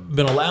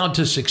been allowed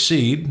to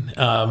succeed,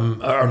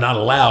 or not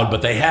allowed,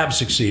 but they have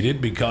succeeded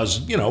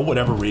because,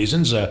 whatever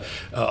reasons,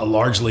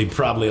 largely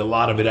probably a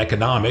lot of it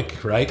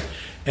economic, right?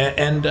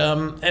 And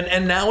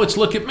now it's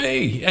look at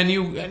me, and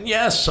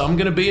yes, I'm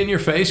going to be in your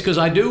face because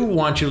I do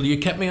want you. You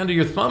kept me under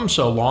your thumb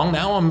so long.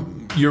 Now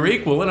you're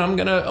equal, and I'm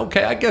going to.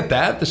 Okay, I get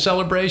that. The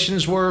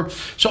celebrations were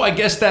so. I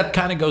guess that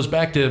kind of goes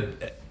back to.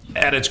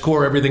 At its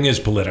core, everything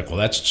is political.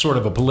 That's sort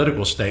of a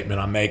political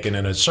statement I'm making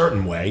in a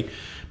certain way.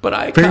 But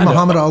I very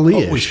Muhammad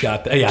Ali always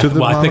got that. Yeah,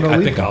 I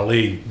think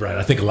Ali, right.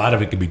 I think a lot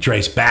of it could be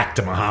traced back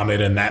to Muhammad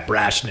and that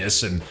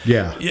brashness and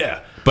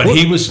yeah. But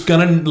he was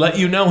going to let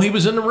you know he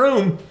was in the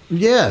room.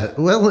 Yeah.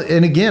 Well,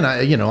 and again,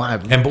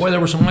 and boy, there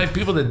were some white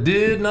people that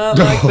did not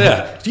like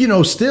that.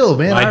 Still,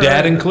 man. My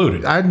dad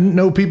included. I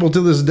know people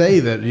to this day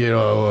that,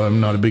 I'm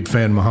not a big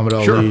fan of Muhammad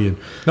Ali. And,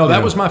 no,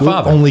 that was my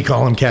father. Only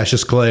call him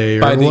Cassius Clay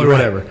or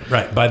whatever.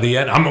 Right. By the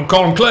end, I'm going to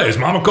call him Clay. His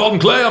mama called him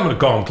Clay. I'm going to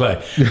call him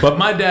Clay. But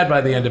my dad,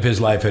 by the end of his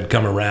life, had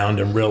come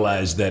around and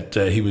realized that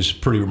he was a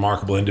pretty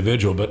remarkable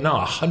individual. But no,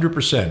 100%,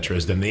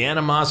 Trizdon. The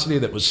animosity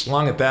that was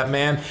slung at that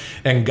man,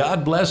 and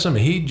God bless him,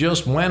 he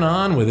just went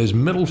on with his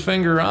middle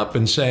finger up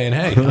and saying,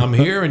 hey, I'm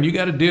here and you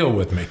got to deal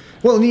with me.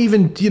 Well, and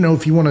even,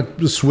 if you want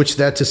to switch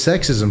that to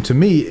sexism, to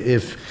me,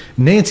 if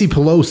Nancy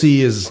Pelosi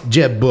is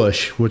Jeb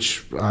Bush,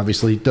 which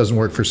obviously doesn't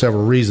work for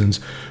several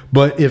reasons,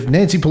 but if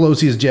Nancy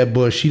Pelosi is Jeb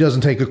Bush, she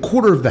doesn't take a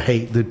quarter of the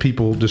hate that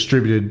people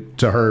distributed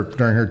to her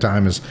during her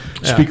time as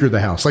Speaker of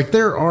the House. Like,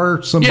 there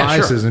are some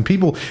biases and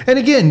people, and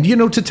again,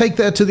 to take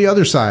that to the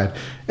other side.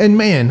 And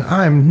man,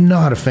 I'm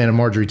not a fan of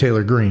Marjorie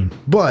Taylor Greene,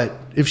 but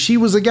if she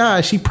was a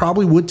guy, she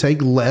probably would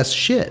take less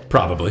shit.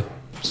 Probably.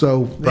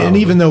 So, and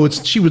even though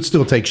she would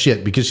still take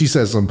shit because she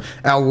says some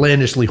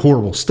outlandishly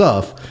horrible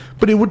stuff,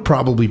 but it would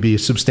probably be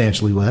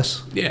substantially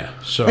less. Yeah.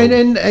 So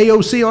and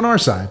AOC on our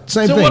side,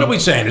 same thing. So what are we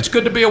saying? It's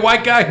good to be a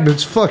white guy?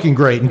 It's fucking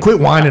great. And quit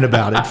whining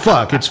about it.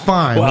 Fuck, it's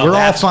fine. Well, we're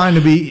all fine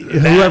to be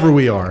whoever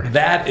we are.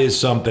 That is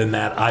something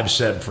that I've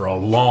said for a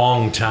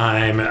long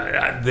time.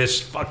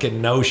 This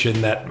fucking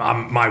notion that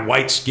my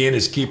white skin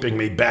is keeping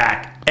me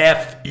back.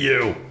 F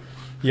you.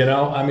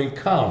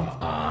 Come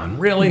on,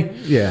 really?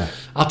 Yeah.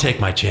 I'll take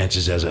my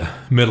chances as a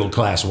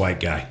middle-class white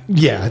guy.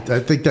 Yeah,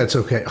 I think that's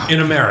okay. In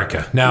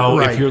America. Now,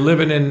 if you're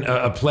living in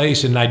a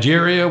place in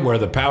Nigeria where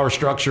the power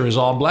structure is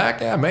all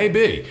black, yeah,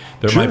 maybe.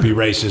 There might be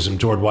racism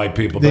toward white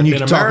people. Then but you in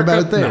can America,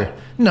 talk about it there.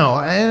 No,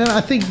 and I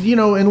think,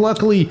 and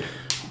luckily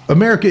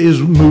America is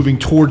moving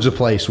towards a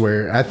place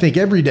where I think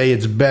every day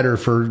it's better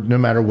for no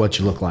matter what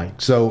you look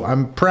like. So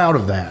I'm proud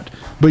of that.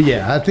 But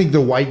yeah, I think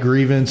the white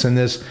grievance and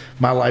this,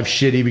 my life's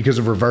shitty because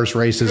of reverse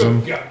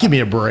racism. Give me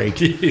a break.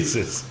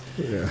 Jesus.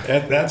 Yeah.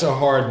 That's a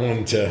hard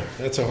one to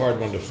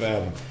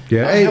fathom.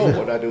 Yeah. Hey, what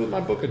did I do with my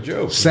book of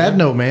jokes? Sad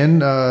note, man. We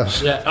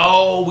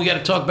got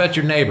to talk about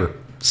your neighbor.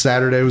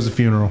 Saturday was the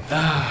funeral.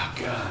 Oh,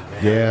 God,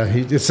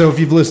 man. Yeah. So if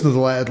you've listened to the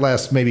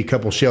last maybe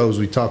couple shows,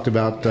 we talked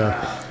about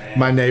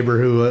my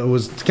neighbor who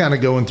was kind of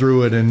going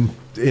through it and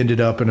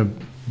ended up in a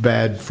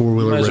bad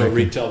four-wheeler wreck. Might as well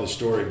retell the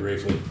story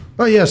briefly.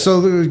 Oh, yeah.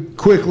 So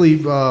quickly,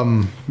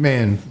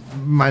 man,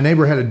 my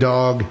neighbor had a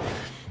dog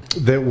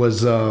that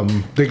was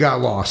that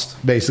got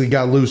lost, basically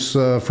got loose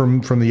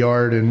from the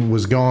yard and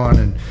was gone,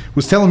 and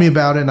was telling me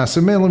about it. And I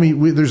said, man,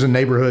 there's a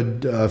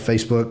neighborhood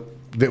Facebook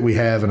that we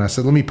have, and I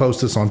said, let me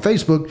post this on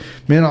Facebook.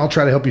 Man, I'll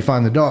try to help you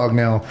find the dog.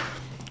 Now,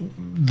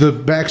 the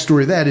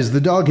backstory of that is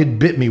the dog had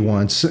bit me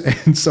once,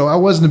 and so I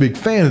wasn't a big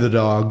fan of the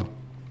dog.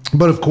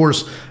 But of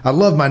course, I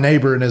love my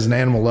neighbor, and as an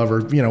animal lover,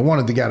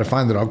 wanted the guy to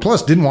find the dog.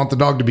 Plus, didn't want the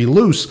dog to be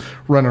loose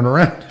running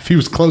around. If he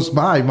was close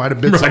by, he might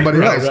have bit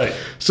somebody else. Right.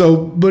 So,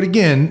 but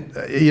again,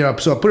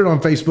 so I put it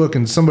on Facebook,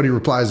 and somebody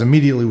replies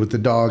immediately with the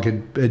dog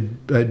had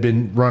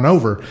been run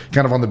over,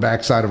 kind of on the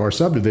backside of our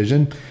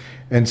subdivision.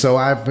 And so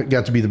I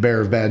got to be the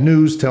bearer of bad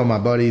news, tell my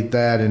buddy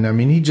that. And I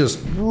mean, he just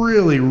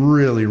really,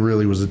 really,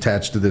 really was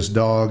attached to this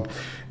dog.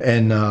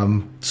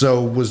 And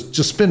so was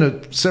just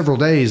spent several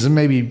days and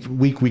maybe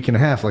week and a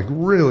half, like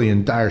really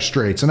in dire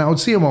straits. And I would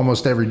see him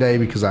almost every day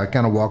because I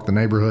kind of walked the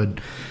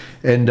neighborhood.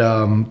 And,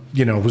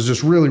 was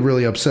just really,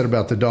 really upset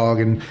about the dog,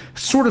 and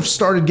sort of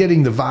started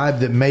getting the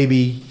vibe that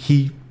maybe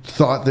he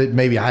thought that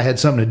maybe I had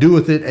something to do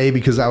with it, A,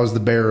 because I was the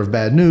bearer of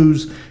bad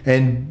news,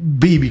 and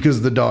B,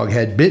 because the dog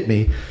had bit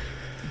me.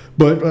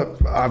 But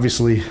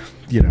obviously,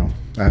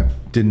 I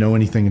didn't know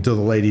anything until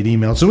the lady had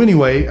emailed. So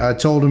anyway, I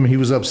told him, he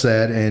was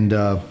upset, and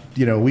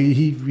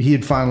he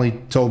had finally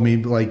told me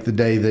like the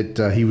day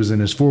that he was in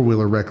his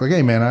four-wheeler wreck, like,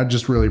 hey man, I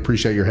just really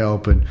appreciate your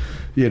help, and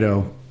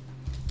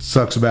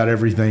sucks about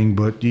everything,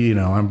 but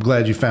I'm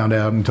glad you found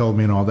out and told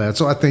me and all that.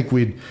 So I think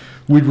we'd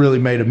really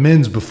made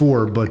amends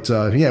before, but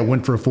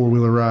went for a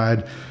 4-wheeler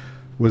ride,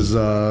 was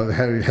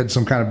had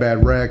some kind of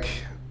bad wreck,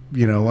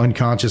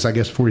 unconscious, I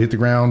guess, before he hit the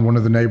ground. One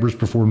of the neighbors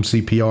performed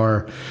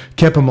CPR,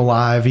 kept him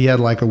alive. He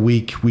had like a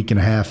week and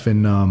a half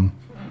in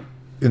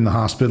the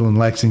hospital in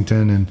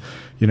Lexington, and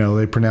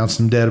they pronounced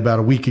him dead about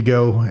a week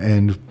ago,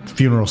 and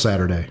funeral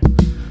Saturday.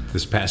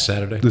 This past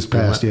Saturday? This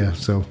past, yeah.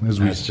 So as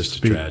we just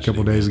speak, a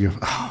couple days ago.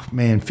 Oh,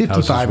 man,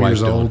 55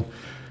 years old. Doing?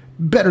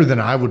 Better than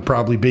I would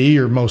probably be,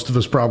 or most of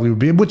us probably would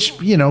be, which,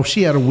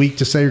 she had a week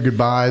to say her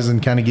goodbyes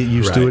and kind of get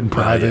used to it in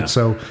private. Yeah.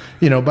 So,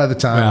 by the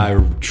time.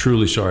 I'm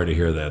truly sorry to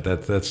hear that.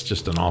 That's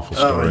just an awful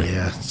story. Oh,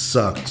 yeah, it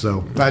sucked.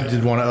 So I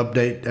did want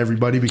to update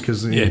everybody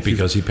because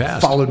he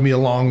passed. Followed me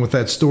along with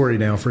that story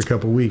now for a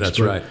couple of weeks. That's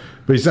right.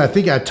 But I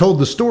think I told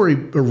the story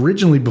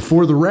originally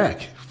before the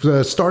wreck.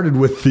 Started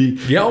with the,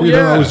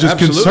 I was just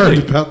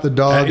concerned about the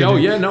dog.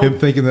 Him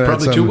thinking that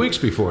probably 2 weeks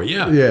before.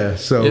 Yeah.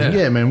 So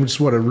man, just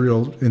what a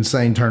real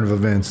insane turn of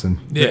events, and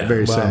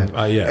very sad.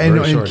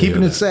 And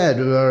keeping it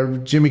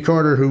sad, Jimmy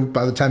Carter, who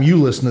by the time you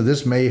listen to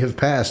this may have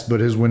passed, but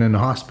has went into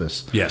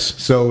hospice. Yes.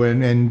 So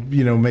and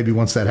maybe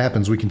once that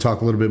happens, we can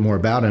talk a little bit more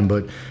about him.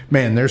 But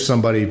man, there's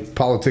somebody,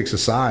 politics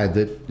aside,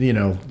 that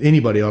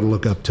anybody ought to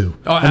look up to.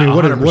 Oh, I mean,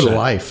 what a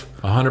life.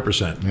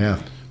 100%.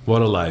 Yeah.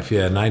 What a life.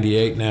 Yeah,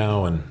 98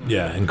 now, and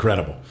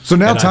incredible. So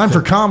now time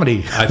for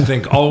comedy. I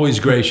think always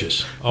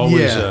gracious.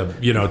 Always,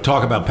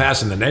 talk about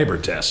passing the neighbor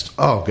test.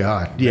 Oh,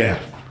 God.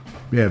 Yeah.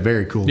 Yeah,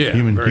 very cool. Yeah,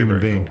 human very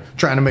being. Cool.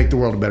 Trying to make the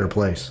world a better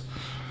place.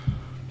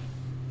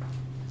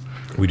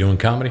 We doing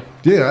comedy?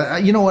 Yeah,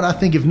 you know what? I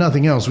think if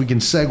nothing else, we can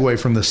segue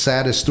from the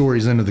saddest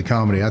stories into the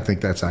comedy. I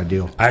think that's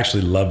ideal. I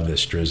actually love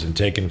this, Trizdon,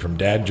 taken from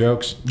dad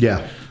jokes.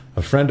 Yeah.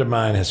 A friend of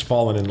mine has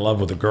fallen in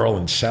love with a girl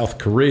in South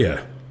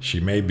Korea. She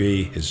may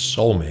be his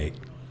soulmate.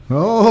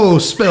 Oh,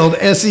 spelled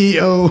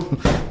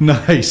SEO.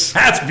 Nice.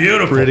 That's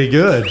beautiful. Pretty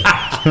good.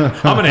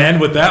 I'm going to end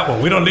with that one.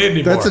 We don't need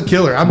any more. That's a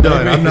killer. I'm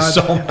done.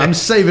 I'm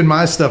saving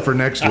my stuff for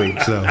next week.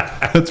 So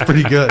that's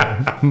pretty good.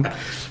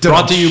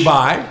 Brought to you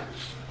by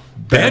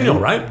Daniel,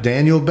 right?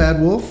 Daniel Bad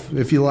Wolf,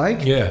 if you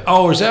like. Yeah.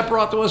 Oh, is that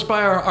brought to us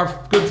by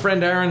our good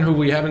friend Aaron, who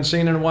we haven't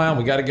seen in a while?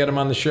 We got to get him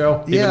on the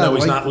show, even though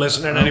he's not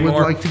listening anymore.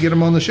 I would like to get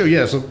him on the show.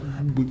 Yeah, so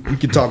we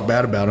could talk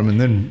bad about him and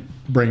then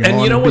bring him on.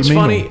 And you know what's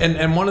funny?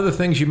 And one of the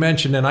things you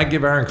mentioned, and I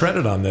give Aaron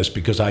credit on this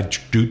because I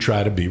do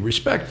try to be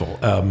respectful,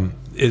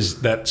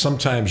 is that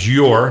sometimes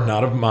your,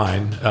 not of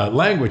mine,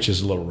 language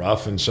is a little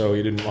rough, and so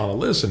you didn't want to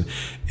listen.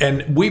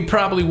 And we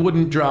probably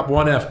wouldn't drop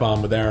one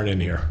F-bomb with Aaron in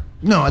here.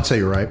 No, I'd say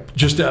you're right.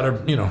 Just out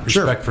of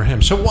respect for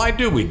him. So why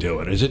do we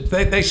do it? Is it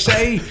they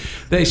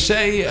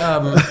say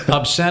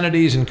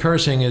obscenities and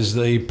cursing is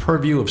the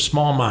purview of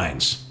small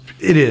minds.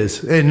 It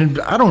is, and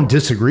I don't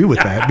disagree with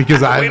that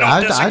because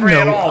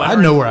I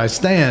know where I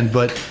stand.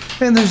 But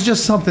man, there's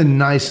just something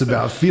nice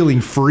about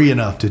feeling free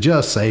enough to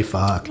just say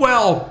fuck.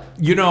 Well,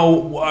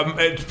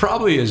 it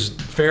probably is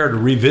fair to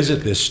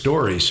revisit this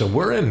story. So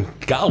we're in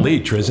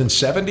Trizdon,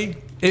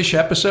 70-ish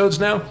episodes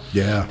now.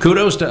 Yeah.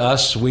 Kudos to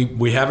us.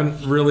 We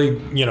haven't really,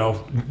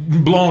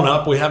 blown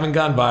up. We haven't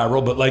gone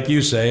viral. But like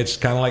you say, it's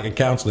kind of like a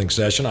counseling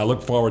session. I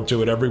look forward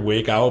to it every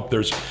week. I hope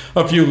there's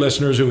a few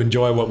listeners who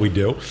enjoy what we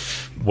do,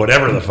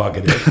 whatever the fuck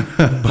it is.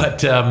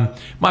 But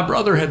my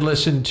brother had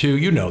listened to,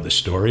 the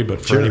story,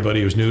 but for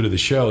anybody who's new to the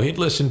show, he'd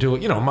listened to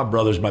it. My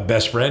brother's my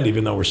best friend,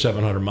 even though we're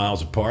 700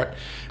 miles apart.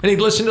 And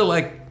he'd listen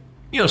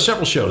to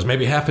several shows,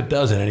 maybe half a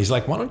dozen. And he's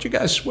like, why don't you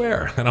guys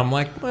swear? And I'm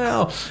like,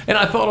 well, and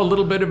I thought a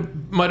little bit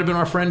of might have been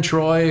our friend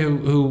Troy,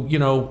 who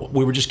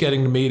we were just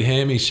getting to meet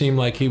him. He seemed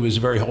like he was a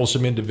very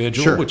wholesome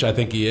individual, which I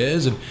think he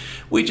is. And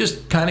we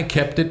just kind of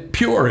kept it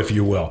pure, if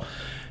you will.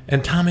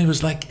 And Tommy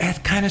was like,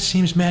 it kind of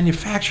seems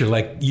manufactured.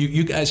 Like,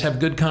 you guys have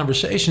good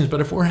conversations,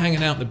 but if we're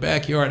hanging out in the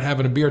backyard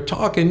having a beer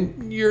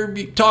talking, you're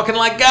talking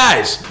like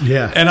guys.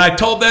 Yeah. And I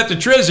told that to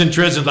Trizdon.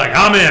 Trizdon's like,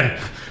 I'm in.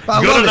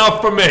 Good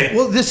enough for me.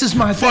 Well, this is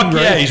my thing, Fuck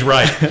right? Yeah, he's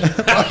right.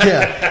 Fuck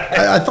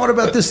yeah. I thought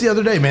about this the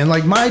other day, man.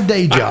 Like, my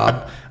day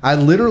job, I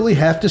literally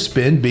have to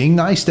spend being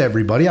nice to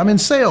everybody. I'm in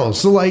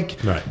sales. So,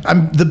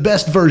 I'm the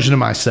best version of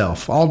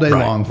myself all day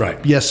long.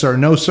 Right. Yes, sir.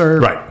 No, sir.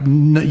 Right.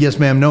 Yes,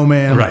 ma'am. No,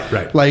 ma'am.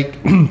 Right. Like,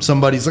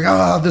 somebody's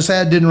like, this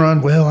ad didn't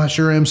run. Well, I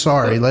sure am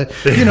sorry.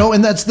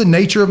 And that's the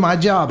nature of my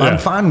job. Yeah. I'm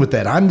fine with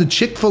that. I'm the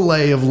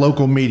Chick-fil-A of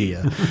local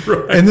media.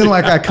 Right. And then,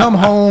 I come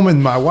home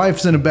and my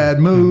wife's in a bad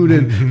mood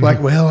and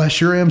well, I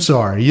sure am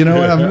sorry. And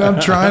I'm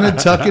trying to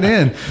tuck it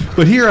in.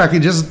 But here I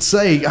can just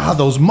say,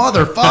 those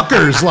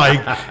motherfuckers.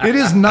 It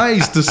is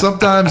nice to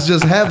sometimes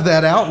just have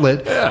that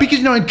outlet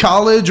because in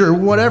college or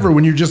whatever,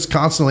 when you're just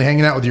constantly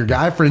hanging out with your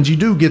guy friends, you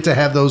do get to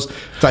have those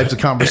types of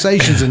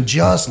conversations and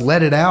just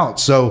let it out.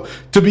 So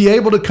to be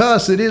able to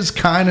cuss, it is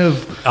kind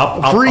of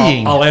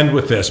freeing. I'll end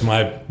with this.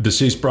 My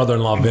deceased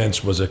brother-in-law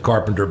Vince was a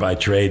carpenter by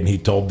trade, and he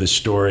told this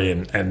story,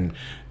 and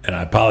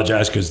I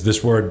apologize because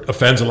this word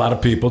offends a lot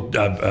of people.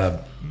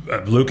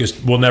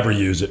 Lucas will never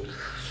use it.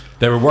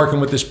 They were working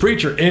with this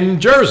preacher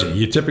in Jersey.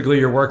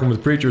 You're working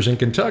with preachers in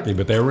Kentucky,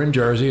 but they were in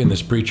Jersey, and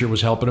this preacher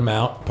was helping him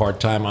out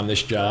part-time on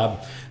this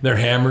job. They're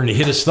hammering. He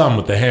hit his thumb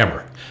with the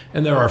hammer.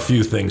 And there are a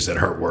few things that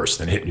hurt worse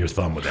than hitting your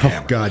thumb with a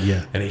hammer. Oh, God,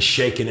 yeah. And he's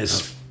shaking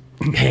his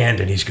hand,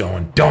 and he's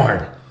going,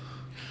 darn,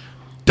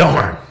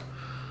 darn,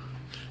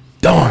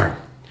 darn.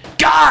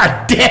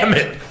 God damn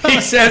it.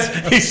 He says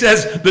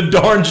the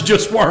darns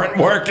just weren't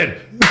working.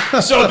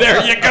 So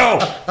there you go.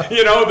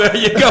 There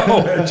you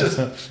go.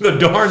 The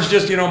darns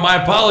just,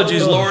 my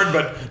apologies, Lord,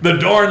 but the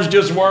darns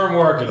just weren't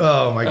working.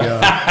 Oh, my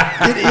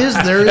God. It is.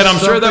 There is and I'm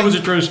sure that was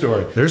a true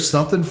story. There's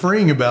something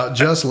freeing about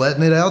just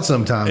letting it out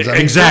sometimes.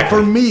 Exactly.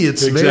 For me,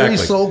 it's very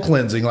soul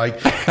cleansing.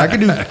 Like, I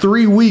could do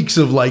 3 weeks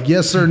of like,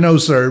 yes, sir, no,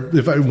 sir.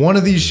 If I one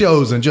of these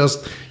shows and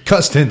just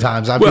cuss 10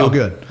 times, I feel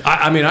good.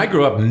 I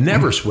grew up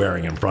never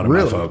swearing in front of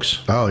my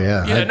folks. Oh,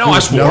 yeah. I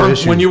swore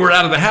when you were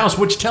out of the house,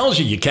 which tells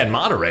you can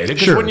moderate it.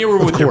 Because when you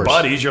were with your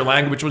buddies, your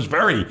language was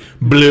very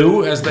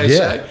blue, as they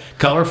say,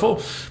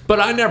 colorful. But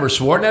I never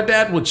swore. Now,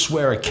 Dad would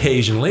swear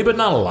occasionally, but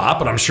not a lot.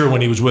 But I'm sure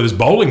when he was with his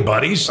bowling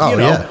buddies,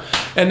 Yeah.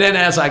 And then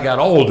as I got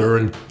older,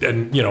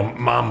 and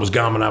Mom was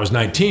gone when I was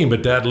 19,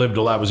 but Dad lived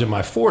till I was in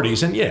my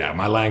 40s. And yeah,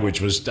 my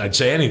language was, I'd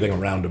say anything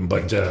around him,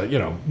 but,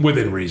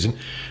 within reason.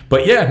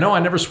 But yeah, no, I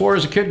never swore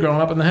as a kid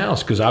growing up in the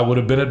house because I would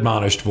have been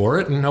admonished for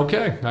it. And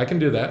okay, I can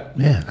do that.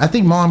 Yeah, I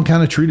think Mom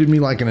kind of treated me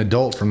like an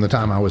adult from the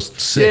time I was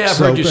 6. Yeah, I've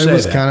heard you say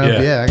that. Kind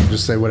of, I can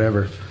just say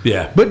whatever.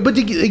 Yeah. But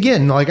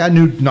again, like I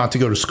knew not to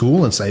go to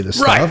school and say this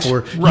stuff,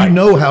 or you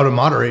know how to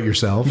moderate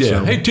yourself. Yeah.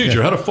 So, hey,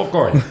 teacher, how the fuck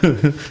are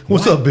you?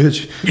 What's up,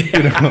 bitch?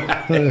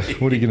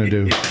 What are you going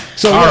to do?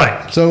 So, all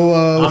right.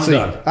 So, let's see.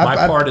 Done.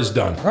 My part is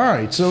done. All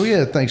right. So,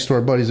 thanks to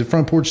our buddies at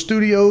Front Porch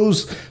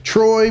Studios,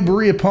 Troy,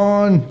 Berea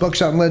Pond,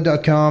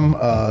 buckshotandlead.com,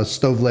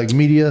 Stoveleg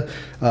Media,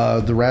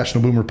 the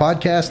Rational Boomer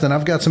Podcast, and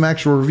I've got some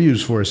actual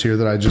reviews for us here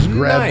that I just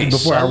grabbed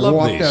before I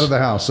walked out of the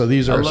house. So,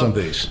 these are some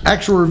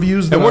actual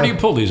reviews. And where do you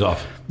pull these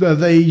off?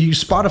 They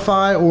use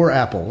Spotify or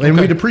Apple. And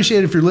we'd appreciate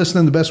it if you're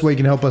listening. The best way you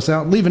can help us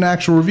out, leave an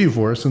actual review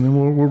for us, and then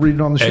we'll read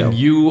it on the show. And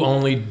you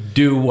only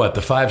do what,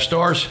 the 5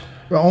 stars?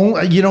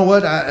 You know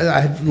what?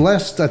 I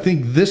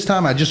think this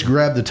time I just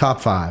grabbed the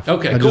top 5.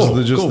 Okay, cool.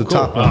 The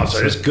top ones. Oh,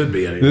 so this could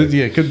be anything.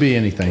 Yeah, it could be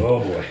anything. Oh,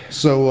 boy.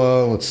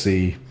 So let's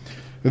see.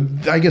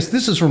 I guess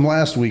this is from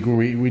last week where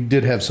we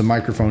did have some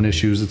microphone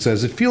issues. It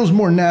says, it feels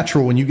more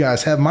natural when you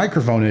guys have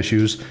microphone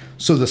issues,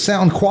 so the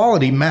sound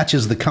quality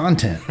matches the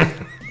content.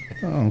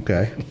 Oh,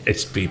 okay.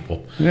 It's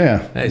people.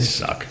 Yeah. They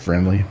suck.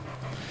 Friendly.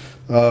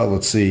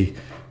 Let's see.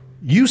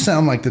 You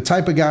sound like the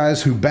type of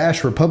guys who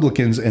bash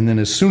Republicans and then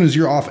as soon as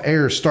you're off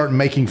air start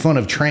making fun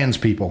of trans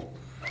people.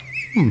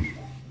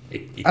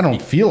 I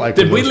don't feel like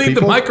Did we leave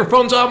the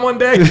microphones on one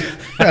day?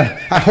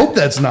 I hope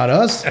that's not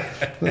us.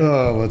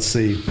 Let's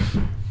see.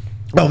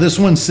 Oh, this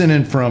one's sent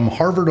in from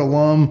Harvard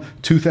alum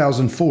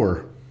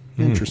 2004.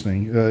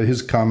 Interesting.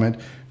 His comment,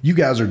 you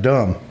guys are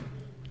dumb.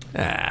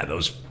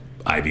 Those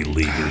Ivy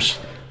Leaguers.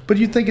 But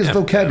you'd think his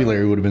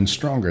vocabulary would have been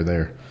stronger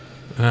there.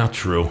 Well,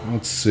 true.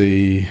 Let's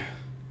see.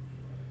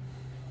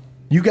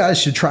 You guys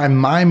should try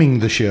miming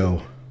the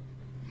show.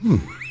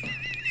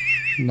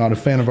 Not a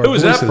fan of our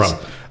voices. Who is that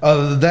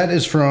from? That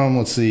is from,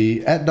 let's see,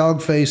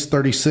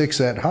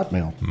 @dogface36 at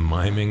Hotmail.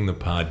 Miming the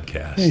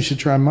podcast. Yeah, you should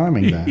try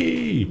miming that.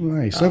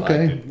 Nice.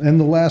 Okay. Like and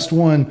the last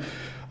one.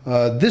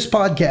 This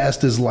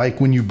podcast is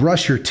like when you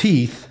brush your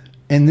teeth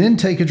and then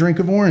take a drink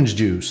of orange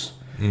juice.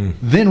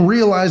 Then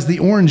realize the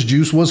orange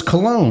juice was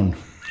cologne.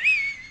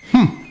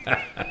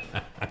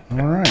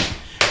 All right.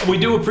 We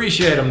do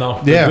appreciate them,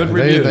 though. Yeah, good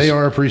reviews. They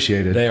are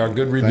appreciated. They are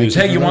good reviews.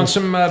 Hey, you want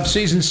some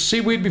seasoned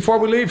seaweed before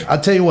we leave? I'll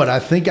tell you what, I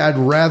think I'd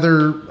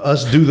rather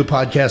us do the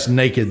podcast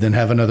naked than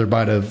have another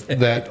bite of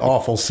that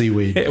awful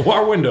seaweed. Well,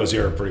 our windows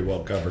here are pretty well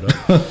covered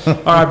up.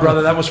 All right,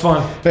 brother, that was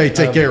fun. Hey,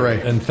 take care, Ray.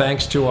 And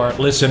thanks to our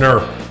listener.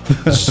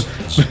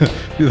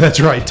 That's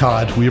right,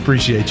 Todd. We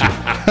appreciate you.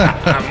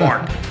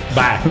 Mark.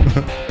 Bye.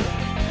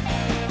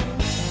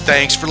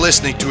 Thanks for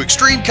listening to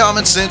Extreme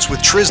Common Sense with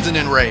Trizdon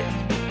and Ray.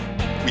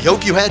 We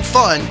hope you had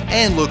fun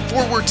and look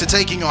forward to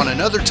taking on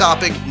another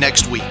topic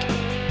next week.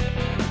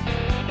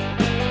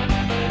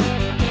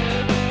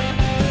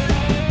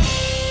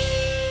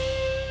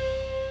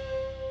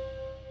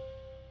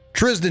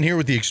 Trizdon here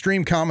with the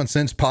Extreme Common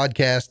Sense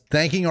Podcast,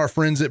 thanking our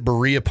friends at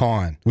Berea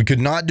Pond. We could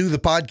not do the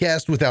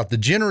podcast without the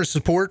generous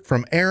support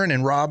from Aaron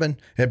and Robin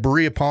at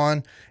Berea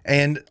Pond,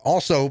 and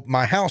also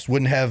my house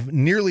wouldn't have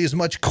nearly as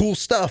much cool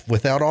stuff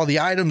without all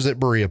the items at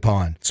Berea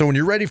Pond. So when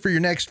you're ready for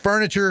your next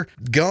furniture,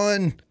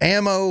 gun,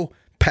 ammo,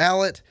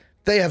 pallet,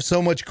 they have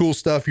so much cool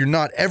stuff you're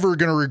not ever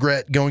going to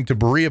regret going to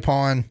Berea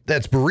Pond.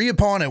 That's Berea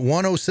Pond at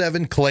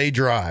 107 Clay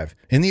Drive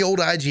in the old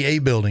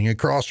IGA building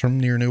across from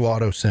your new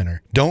auto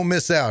center. Don't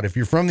miss out. If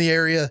you're from the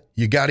area,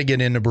 you got to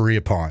get into Berea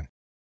Pond.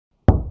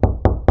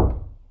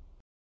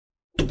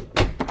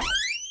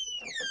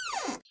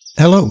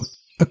 Hello.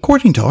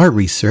 According to our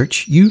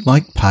research, you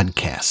like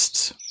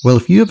podcasts. Well,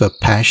 if you have a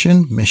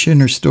passion,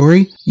 mission, or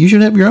story, you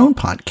should have your own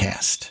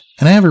podcast.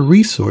 and I have a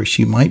resource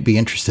you might be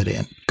interested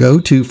in. Go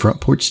to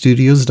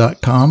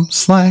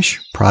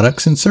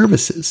frontporchstudios.com/products and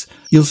services.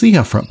 You'll see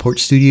how Front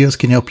Porch Studios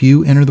can help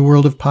you enter the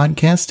world of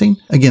podcasting.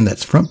 Again,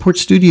 that's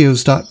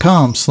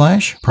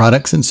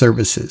frontporchstudios.com/products and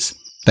services.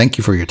 Thank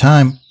you for your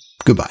time.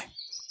 Goodbye.